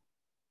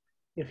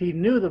 If he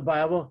knew the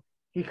Bible,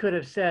 he could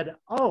have said,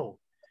 oh,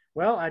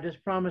 well, I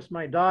just promised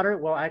my daughter,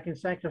 well, I can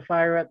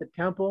sanctify her at the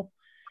temple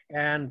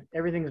and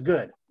everything's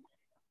good.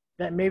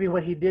 That may be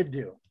what he did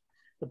do.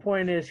 The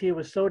point is he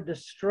was so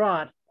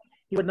distraught,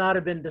 he would not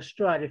have been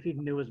distraught if he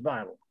knew his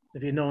Bible,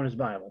 if he'd known his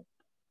Bible.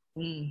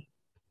 mm.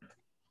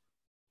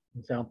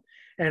 So,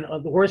 and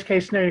the worst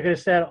case scenario, you could have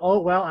said, oh,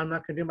 well, I'm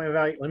not going to do my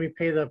vow. Let me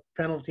pay the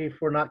penalty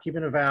for not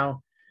keeping a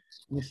vow.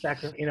 You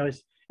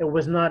sacrifice, it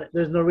was not,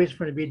 there's no reason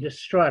for him to be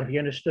distraught if he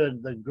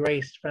understood the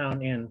grace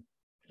found in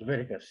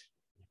Leviticus.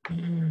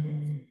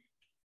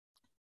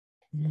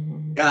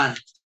 John,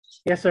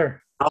 Yes,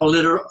 sir. how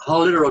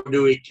literal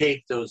do we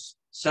take those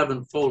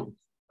sevenfold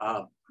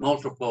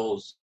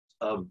multiples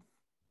of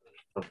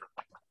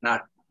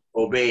not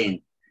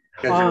obeying?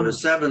 Because there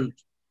was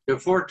there were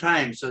 4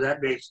 times, so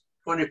that makes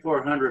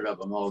 2,400 of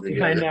them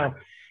altogether. I know.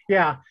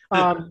 Yeah.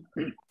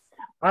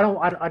 I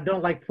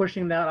don't like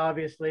pushing that,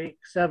 obviously.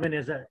 7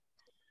 is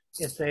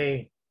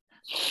a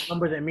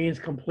number that means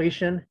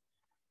completion.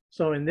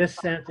 So in this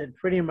sense, it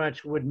pretty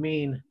much would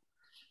mean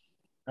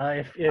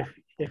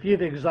if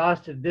you've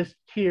exhausted this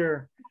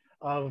tier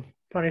of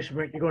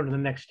punishment, you're going to the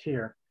next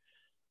tier.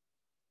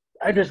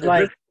 I just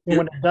like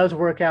when it does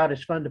work out,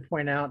 it's fun to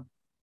point out.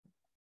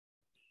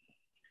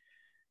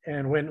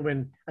 And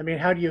when I mean,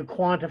 how do you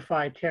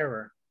quantify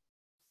terror?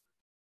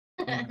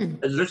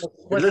 It looks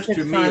What's to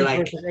 6 me times like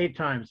versus 8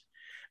 times?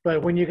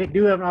 But when you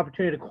do have an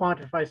opportunity to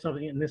quantify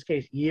something, in this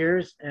case,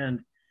 years, and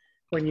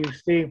when you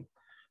see,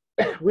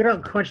 we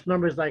don't crunch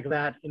numbers like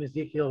that in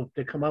Ezekiel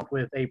to come up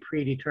with a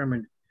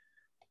predetermined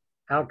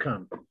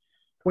outcome.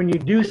 When you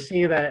do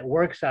see that it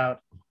works out,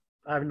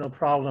 I have no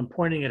problem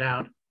pointing it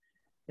out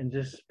and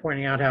just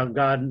pointing out how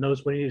God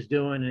knows what he's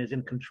doing and is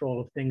in control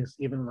of things,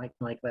 even like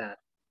that.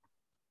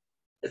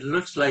 it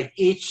looks like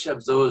each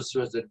of those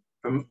was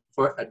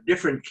for a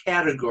different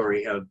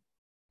category of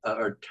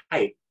or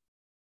type,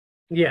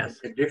 Yes.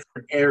 a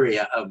different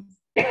area of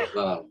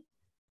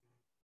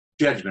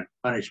judgment,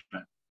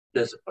 punishment,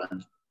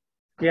 discipline.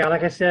 Yeah,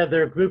 like I said,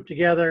 they're grouped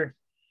together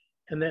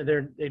and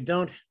they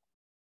don't.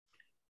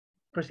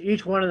 Of course,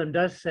 each one of them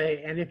does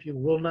say, and if you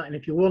will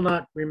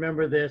not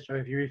remember this, or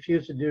if you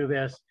refuse to do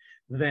this,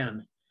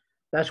 then.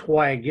 That's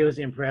why it gives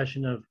the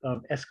impression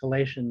of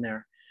escalation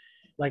there.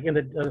 Like in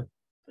the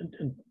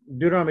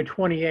Deuteronomy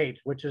 28,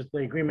 which is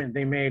the agreement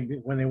they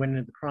made when they went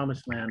into the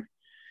promised land.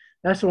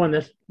 That's the one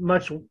that's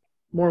much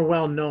more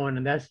well known,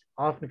 and that's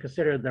often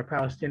considered the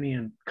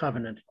Palestinian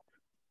covenant.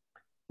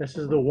 This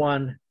is the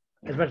one,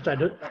 as much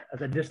as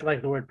I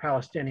dislike the word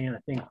Palestinian, I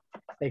think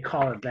they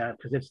call it that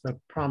because it's the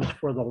promise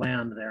for the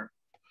land there.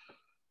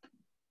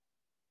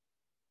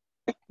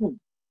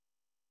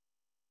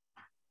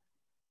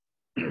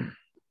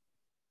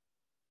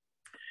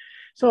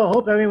 So I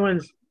hope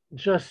everyone's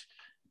just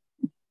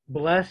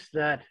blessed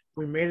that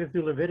we made it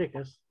through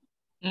Leviticus.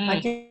 I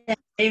can't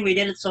say we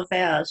did it so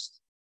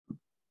fast.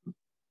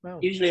 Well,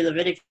 Usually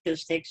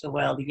Leviticus takes a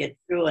while to get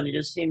through, and it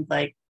just seems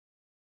like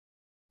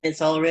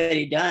it's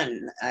already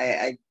done.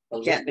 I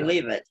can't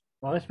believe it.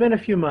 well, it's been a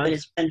few But months.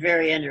 it's been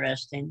very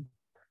interesting.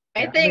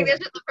 I Yeah, think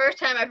this is the first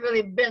time I've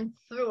really been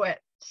through it,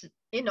 as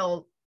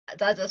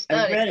a I've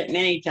study. read it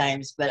many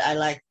times, but I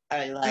like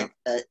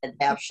the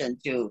adaptation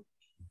to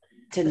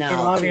And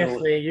now.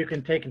 obviously, you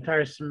can take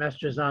entire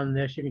semesters on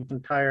this. You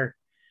can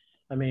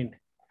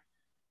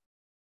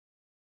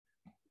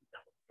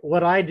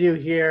what I do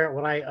here,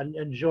 what I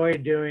enjoy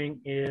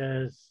doing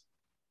is,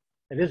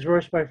 it is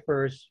verse by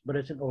verse, but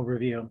it's an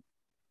overview.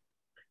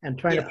 And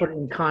trying to put it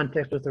in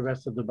context with the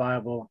rest of the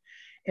Bible.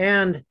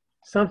 And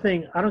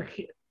something,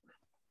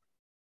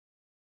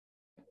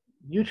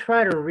 you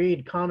try to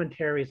read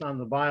commentaries on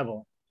the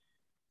Bible,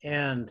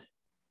 and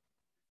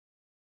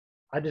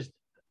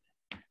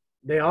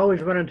they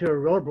always run into a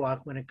roadblock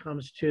when it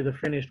comes to the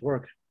finished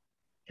work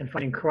and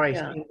finding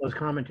Christ in those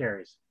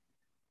commentaries.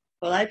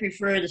 Well, I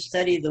prefer to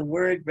study the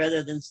word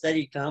rather than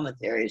study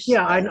commentaries.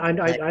 Yeah, I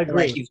agree.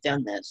 Like you've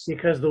done this.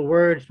 Because the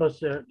word's supposed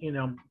to,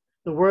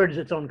 the word is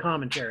its own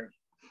commentary.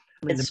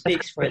 I mean, It the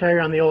speaks for commentary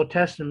on the Old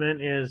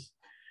Testament is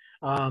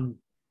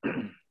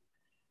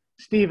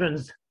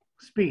Stephen's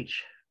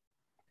speech.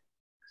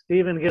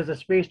 Stephen gives a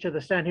speech to the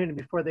Sanhedrin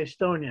before they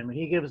stone him, and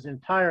he gives an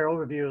entire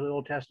overview of the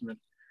Old Testament,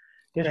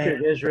 history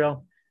of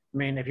Israel. I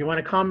mean, if you want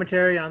a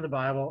commentary on the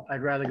Bible,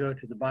 I'd rather go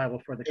to the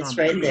Bible for the It's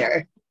commentary. right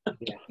there.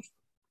 Yeah.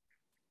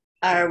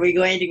 Are we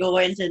going to go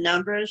into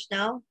Numbers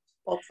now?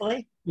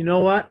 Hopefully. You know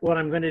what? What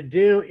I'm going to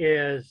do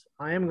is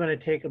I am going to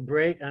take a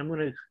break. I'm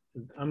going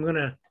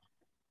to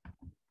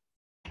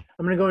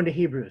go into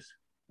Hebrews.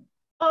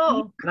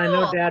 Oh, And I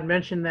know cool. Dad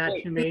mentioned that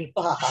to me,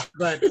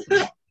 but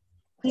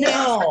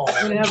No.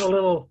 we're going to have a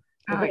little,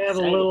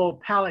 Oh,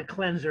 palate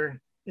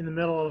cleanser in the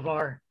middle of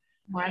our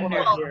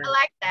wonderful. Cool. here. I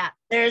like that.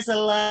 There's a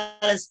lot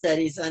of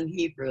studies on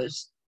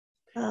Hebrews.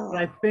 And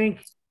I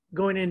think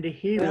going into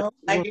Hebrews, Well,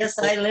 I guess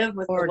I live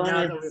with the or one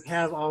now that that we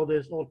have all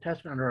this Old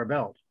Testament under our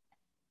belt,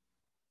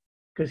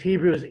 because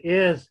Hebrews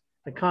is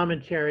a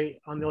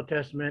commentary on the Old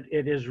Testament.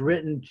 It is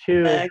written I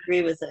to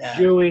agree with that.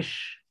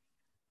 Jewish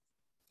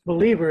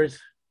believers,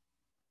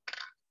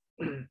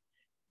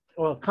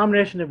 well, a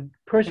combination of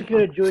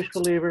persecuted Jewish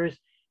believers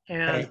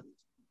and Right.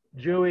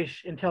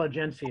 Jewish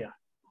intelligentsia.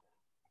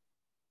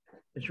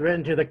 It's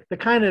written to the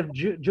kind of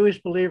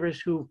Jewish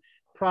believers who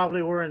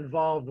probably were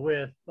involved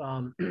with,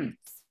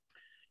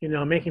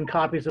 making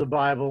copies of the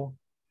Bible,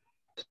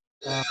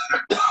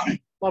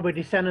 probably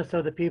descendants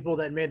of the people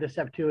that made the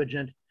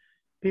Septuagint,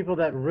 people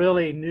that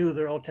really knew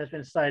their Old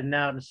Testament inside and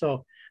out. And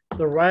so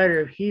the writer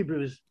of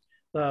Hebrews,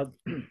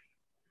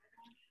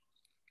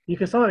 you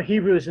can sum up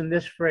Hebrews in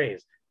this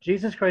phrase: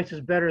 Jesus Christ is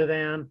better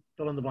than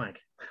fill in the blank.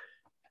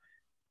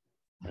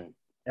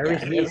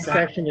 Every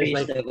section is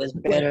like, it was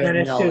better and than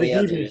it's all to the the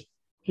Hebrews. others.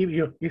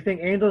 You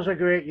think angels are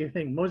great, you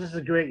think Moses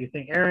is great, you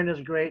think Aaron is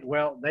great.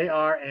 Well, they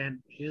are, and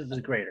Jesus is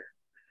greater.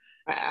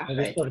 Wow. And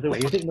they spoke the way.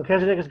 You think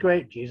Melchizedek is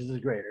great, Jesus is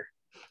greater.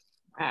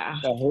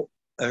 Wow.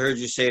 I heard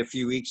you say a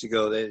few weeks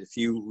ago that if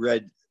you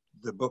read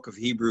the book of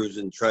Hebrews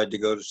and tried to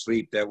go to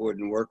sleep, that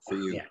wouldn't work for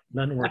you. Yeah,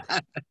 doesn't work.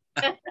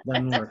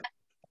 Doesn't work.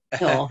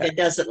 No, it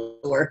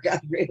doesn't work. I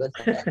agree with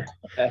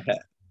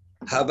that.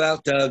 How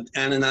about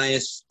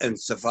Ananias and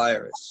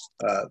Sapphira,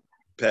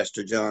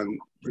 Pastor John,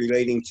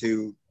 relating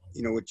to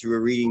what you were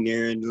reading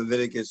there in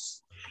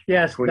Leviticus?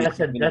 Yes, 20, that's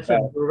a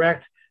 25.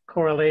 direct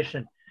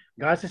correlation.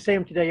 God's the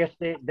same today,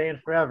 yesterday, today, and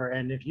forever.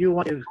 And if you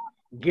want to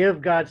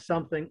give God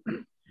something,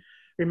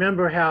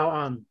 remember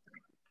how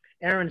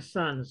Aaron's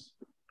sons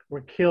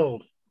were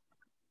killed.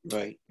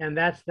 Right. And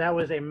that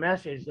was a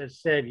message that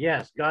said,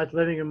 yes, God's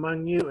living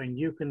among you, and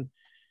you can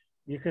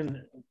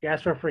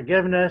ask for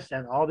forgiveness,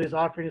 and all these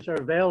offerings are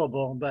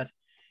available. But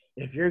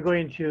if you're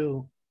going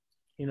to,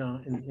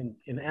 in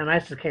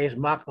Ananias' case,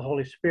 mock the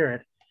Holy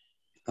Spirit,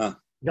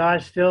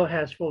 God still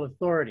has full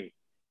authority.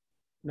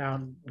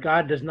 Now,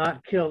 God does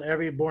not kill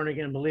every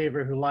born-again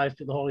believer who lies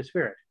to the Holy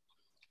Spirit.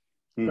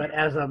 But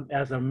as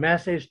a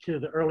message to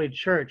the early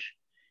church,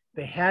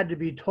 they had to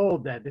be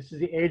told that this is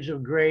the age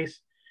of grace,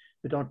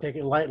 but don't take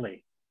it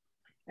lightly.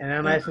 And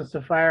Ananias and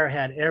Sapphira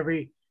had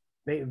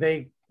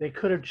they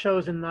could have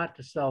chosen not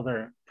to sell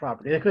their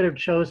property. They could have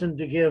chosen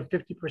to give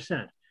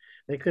 50%,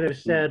 They could have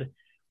said,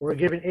 we're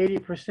giving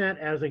 80%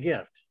 as a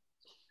gift.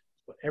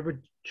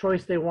 Whatever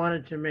choice they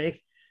wanted to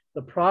make.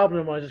 The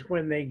problem was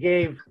when they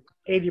gave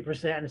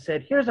 80% and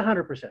said, here's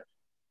 100%.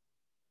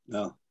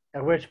 No.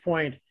 At which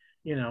point,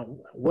 you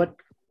know, what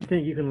do you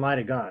think you can lie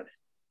to God?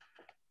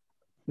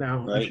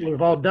 Now, I'm sure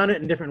we've all done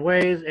it in different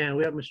ways, and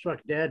we haven't been struck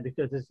dead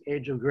because it's the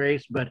age of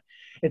grace, but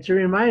it's a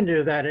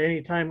reminder that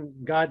anytime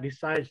God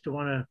decides to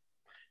want to,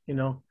 you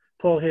know,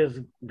 pull his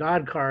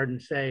God card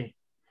and say,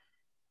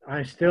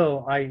 I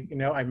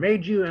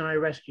made you and I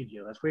rescued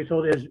you. That's what he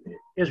told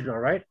Israel,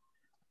 right?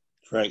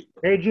 Right.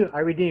 Made you,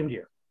 I redeemed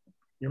you.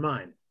 You're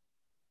mine.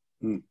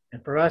 And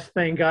for us,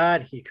 thank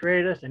God, he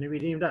created us and he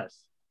redeemed us.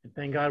 And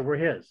thank God we're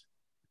his.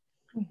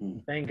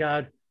 Thank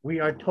God we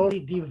are totally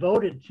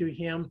devoted to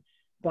him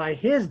by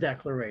his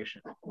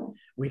declaration.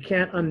 We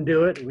can't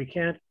undo it. We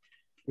can't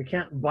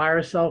buy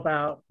ourselves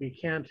out. We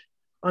can't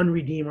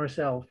unredeem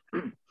ourselves.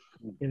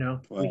 You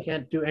know, we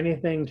can't do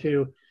anything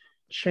to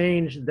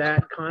change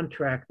that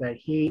contract that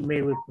he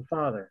made with the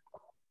Father.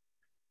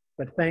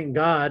 But thank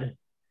God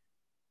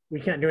we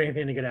can't do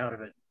anything to get out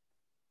of it.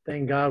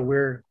 Thank God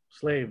we're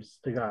slaves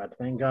to God.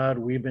 Thank God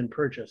we've been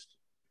purchased.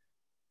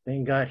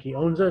 Thank God he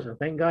owns us, and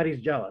thank God he's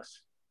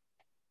jealous.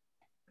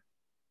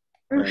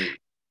 Right.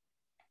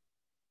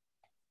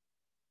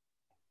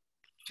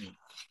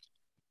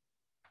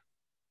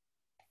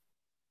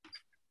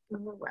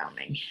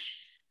 Overwhelming.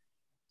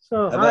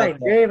 So, How hi, about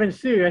that? Dave and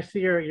Sue. I see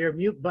your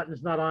mute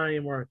button's not on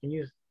anymore. Can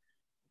you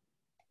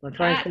want to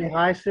try and say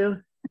hi, Sue?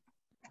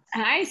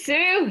 Hi,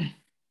 Sue.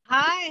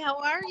 Hi, how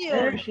are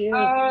There you? she is.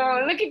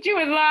 Oh, look at you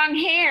with long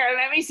hair.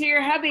 Let me see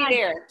your hubby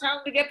there. Tell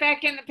him to get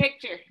back in the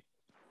picture.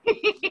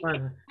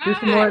 Come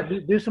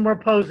on, do some more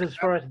poses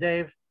for us,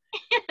 Dave.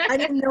 I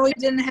didn't know he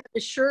didn't have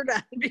his shirt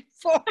on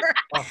before.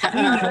 Oh,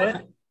 he knew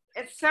it.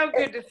 It's so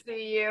good to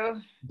see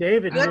you.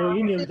 David Good. knew.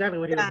 He knew exactly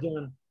what he was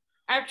doing.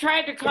 I've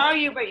tried to call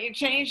you, but you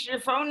changed your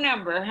phone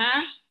number,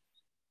 huh?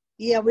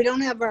 Yeah, we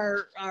don't have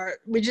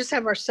we just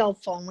have our cell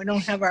phone. We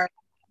don't have our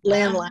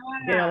landline.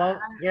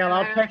 Gail,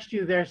 I'll text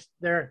you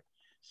their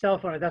cell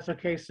phone. If that's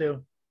okay,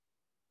 Sue.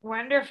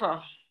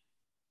 Wonderful.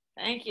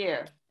 Thank you.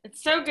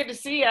 It's so good to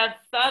see you. I've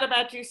thought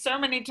about you so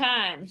many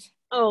times.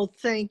 Oh,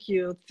 thank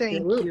you. Thank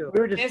you. We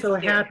were just so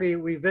Missed you. happy.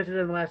 We visited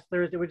them last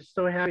Thursday. We're just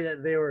so happy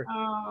that they were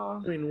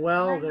doing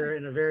well. They're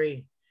in a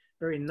very,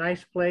 very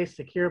nice place,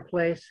 secure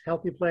place,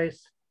 healthy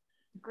place.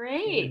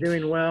 Great. They're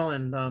doing well,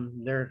 and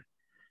they're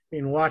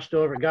being watched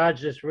over.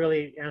 God's just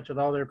really answered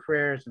all their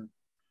prayers and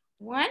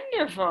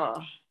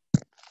Wonderful.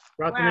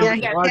 brought them Wow.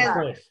 into a large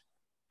place.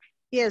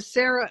 Yeah,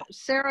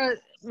 Sarah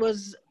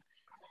was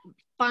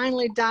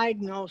finally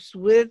diagnosed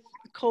with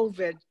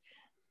COVID.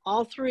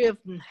 All three of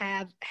them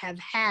have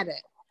had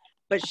it,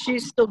 but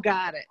she's still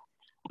got it.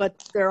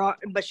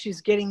 But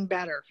she's getting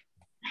better.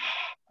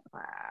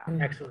 Wow.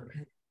 Excellent.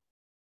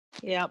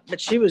 Yeah, but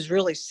she was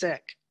really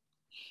sick.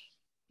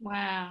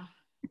 Wow.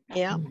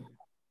 Yeah.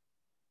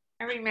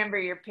 I remember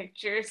your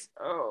pictures.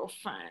 Oh,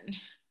 fun.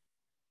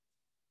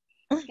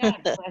 God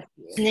bless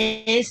you.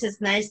 Denise,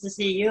 it's nice to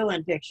see you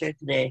in picture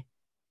today.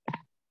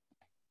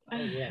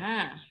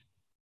 Uh-huh.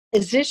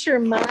 Is this your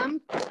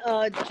mom,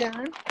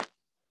 John?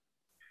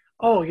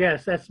 Oh,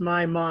 yes, that's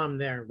my mom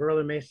there.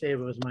 Brother may say it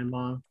was my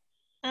mom.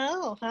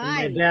 Oh, And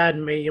hi. my dad,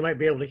 you might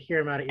be able to hear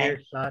him out of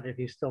earshot if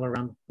he's still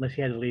around, unless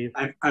he had to leave.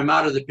 I'm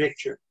out of the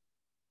picture.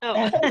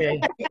 Oh. Okay.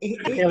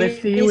 Okay,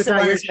 let's see you He's the without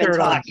one your that's been shirt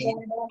on.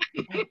 talking.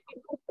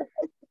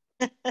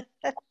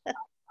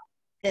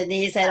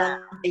 Denise, I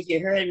don't think you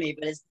heard me,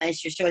 but it's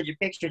nice you showed your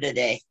picture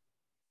today.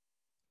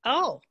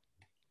 Oh,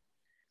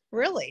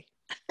 really?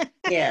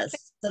 Yes.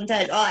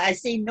 Sometimes, I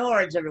see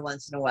Nords every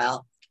once in a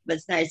while, but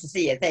it's nice to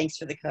see you. Thanks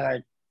for the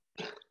card.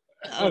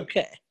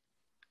 Okay.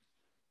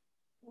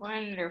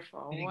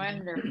 Wonderful.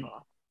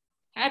 Wonderful.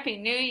 Happy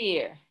New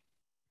Year.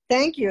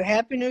 Thank you.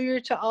 Happy New Year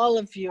to all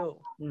of you.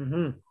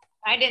 Mm-hmm.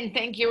 I didn't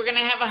think you were going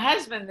to have a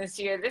husband this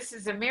year. This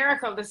is a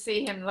miracle to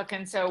see him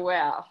looking so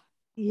well.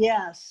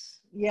 Yes.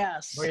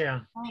 Yes. Oh,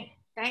 yeah.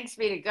 Thanks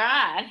be to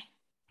God.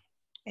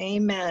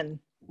 Amen.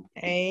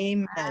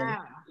 Amen.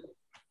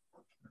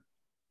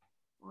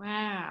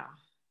 Wow.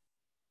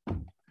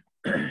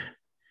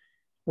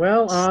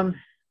 Well,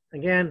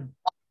 again,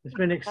 it's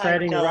been an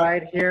exciting Doug.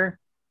 ride here.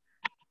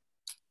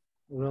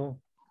 We'll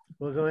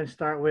go and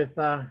start with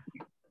the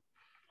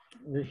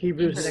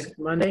Hebrews next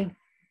Monday.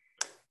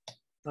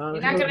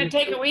 You're not going to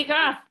take a week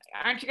off.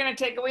 Aren't you going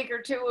to take a week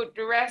or two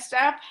to rest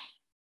up?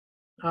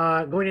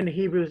 Going into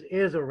Hebrews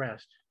is a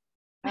rest.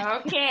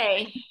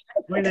 Okay.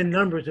 Going to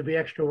Numbers would be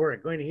extra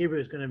work. Going to Hebrew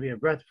is going to be a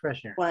breath of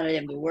fresh air. Wanted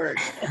him to work.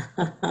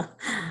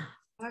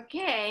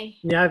 Okay.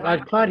 Yeah,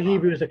 I've taught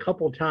Hebrews a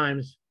couple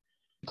times.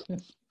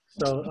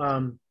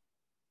 So,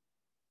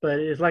 but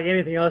it's like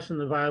anything else in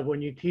the Bible.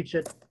 When you teach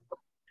it,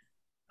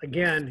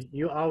 again,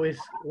 you always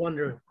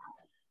wonder.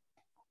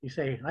 You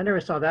say, "I never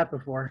saw that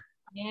before."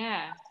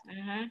 Yeah.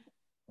 Uh-huh.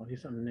 I'll do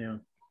something new.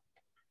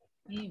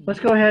 Amen.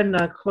 Let's go ahead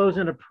and close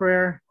in a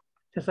prayer,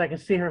 just so I can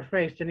see her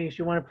face. Denise,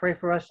 you want to pray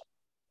for us?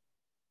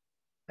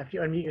 After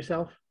you unmute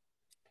yourself.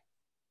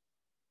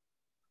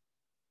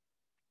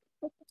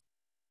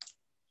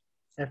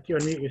 Have to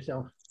unmute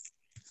yourself.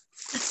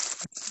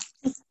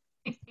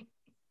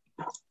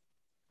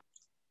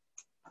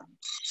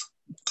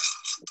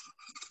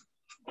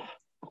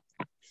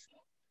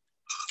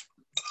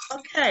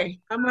 Okay,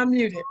 I'm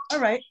unmuted. All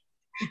right.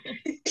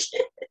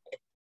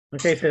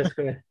 Okay, sis,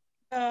 go ahead.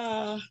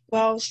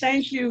 Well,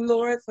 thank you,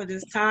 Lord, for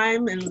this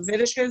time in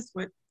Leviticus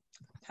with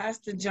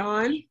Pastor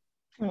John.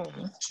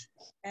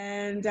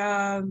 And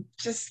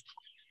just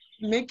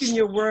making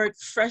your word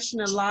fresh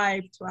and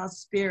alive to our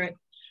spirit.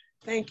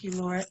 Thank you,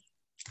 Lord.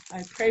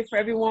 I pray for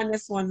everyone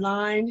that's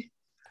online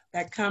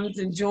that comes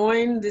and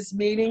join this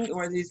meeting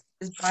or this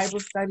Bible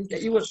studies,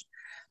 that you would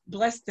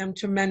bless them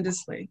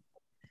tremendously.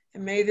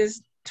 And may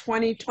this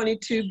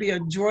 2022 be a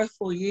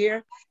joyful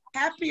year.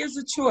 Happy is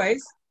a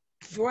choice.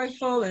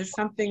 Joyful is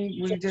something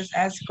we just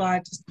ask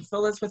God just to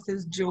fill us with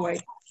his joy.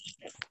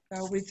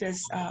 So we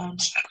just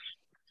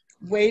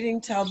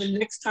waiting till the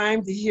next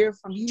time to hear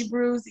from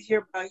Hebrews, to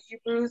hear about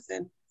Hebrews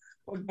and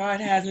what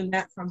God has in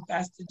that from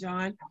Pastor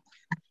John.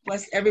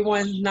 Bless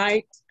everyone's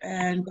night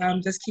and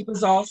just keep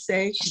us all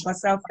safe.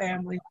 Bless our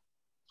family.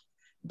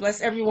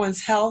 Bless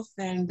everyone's health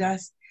and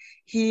just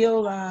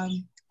heal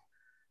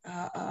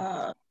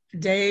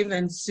Dave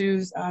and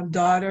Sue's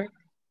daughter.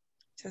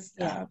 Just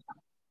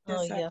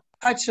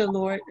touch her,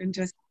 Lord, and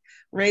just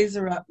raise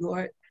her up,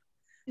 Lord.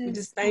 We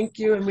just thank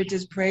you and we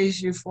just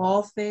praise you for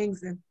all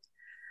things.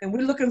 And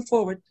we're looking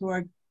forward to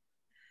a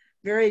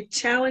very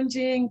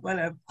challenging but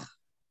a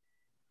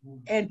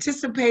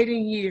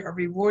anticipating year, a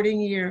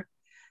rewarding year.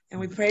 And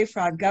we pray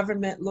for our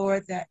government,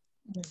 Lord, that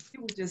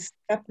you would just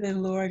step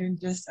in, Lord, and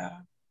just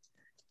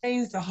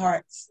change the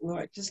hearts,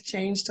 Lord. Just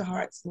change the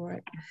hearts,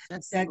 Lord.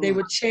 That they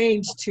would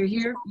change to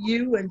hear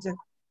you and to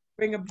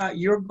bring about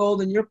your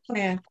goal and your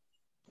plan,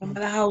 no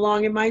matter how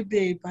long it might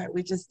be. But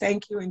we just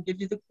thank you and give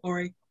you the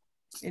glory.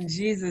 In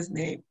Jesus'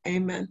 name,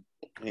 amen.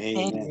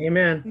 Amen.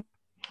 Amen.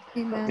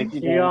 Thank See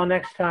you all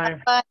next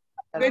time.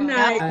 Good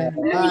night.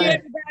 Bye,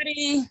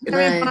 everybody. Good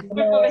night.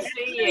 Wonderful to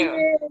see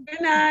you.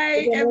 Good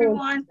night,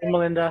 everyone. Hey,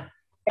 Melinda.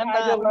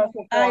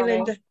 Bye,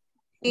 Linda.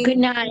 Good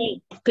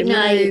night. Good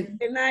night.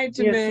 Good night,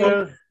 See you,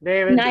 Jermaine. Sue.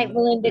 David. Good night,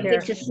 Melinda. Here.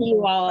 Good to see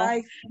you all.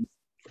 Bye.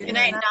 Good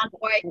night, Don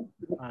Boy.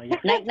 Yeah.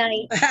 Night,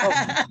 night.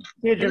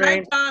 See you, Good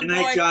Jermaine. night, John Good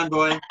night, Boy. John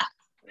Boy.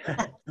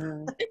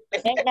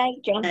 Night, night,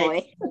 John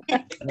Boy.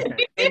 Okay.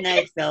 Good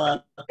night,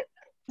 Philip.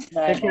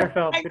 Take care,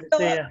 Phil. Good to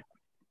see you.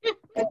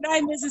 Good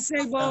night, Mrs.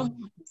 Sabo.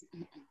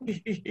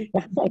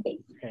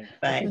 Okay.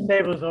 Bye. Mrs.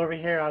 Sable's over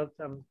here. I'll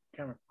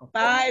camera.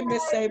 Bye,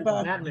 Miss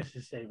Sabo. Not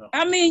Mrs. Sable.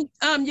 I mean,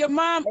 your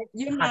mom.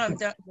 Yeah.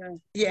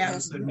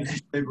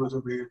 Mrs. Sable's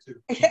over here too.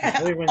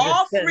 Everyone's All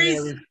just sitting three,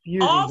 there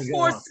refusing all to go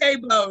four on.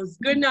 Sabos.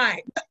 Good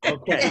night.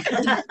 Okay.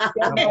 Good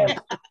night,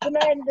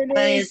 Plenty of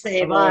Denise.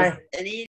 Sables. Bye-bye. And eat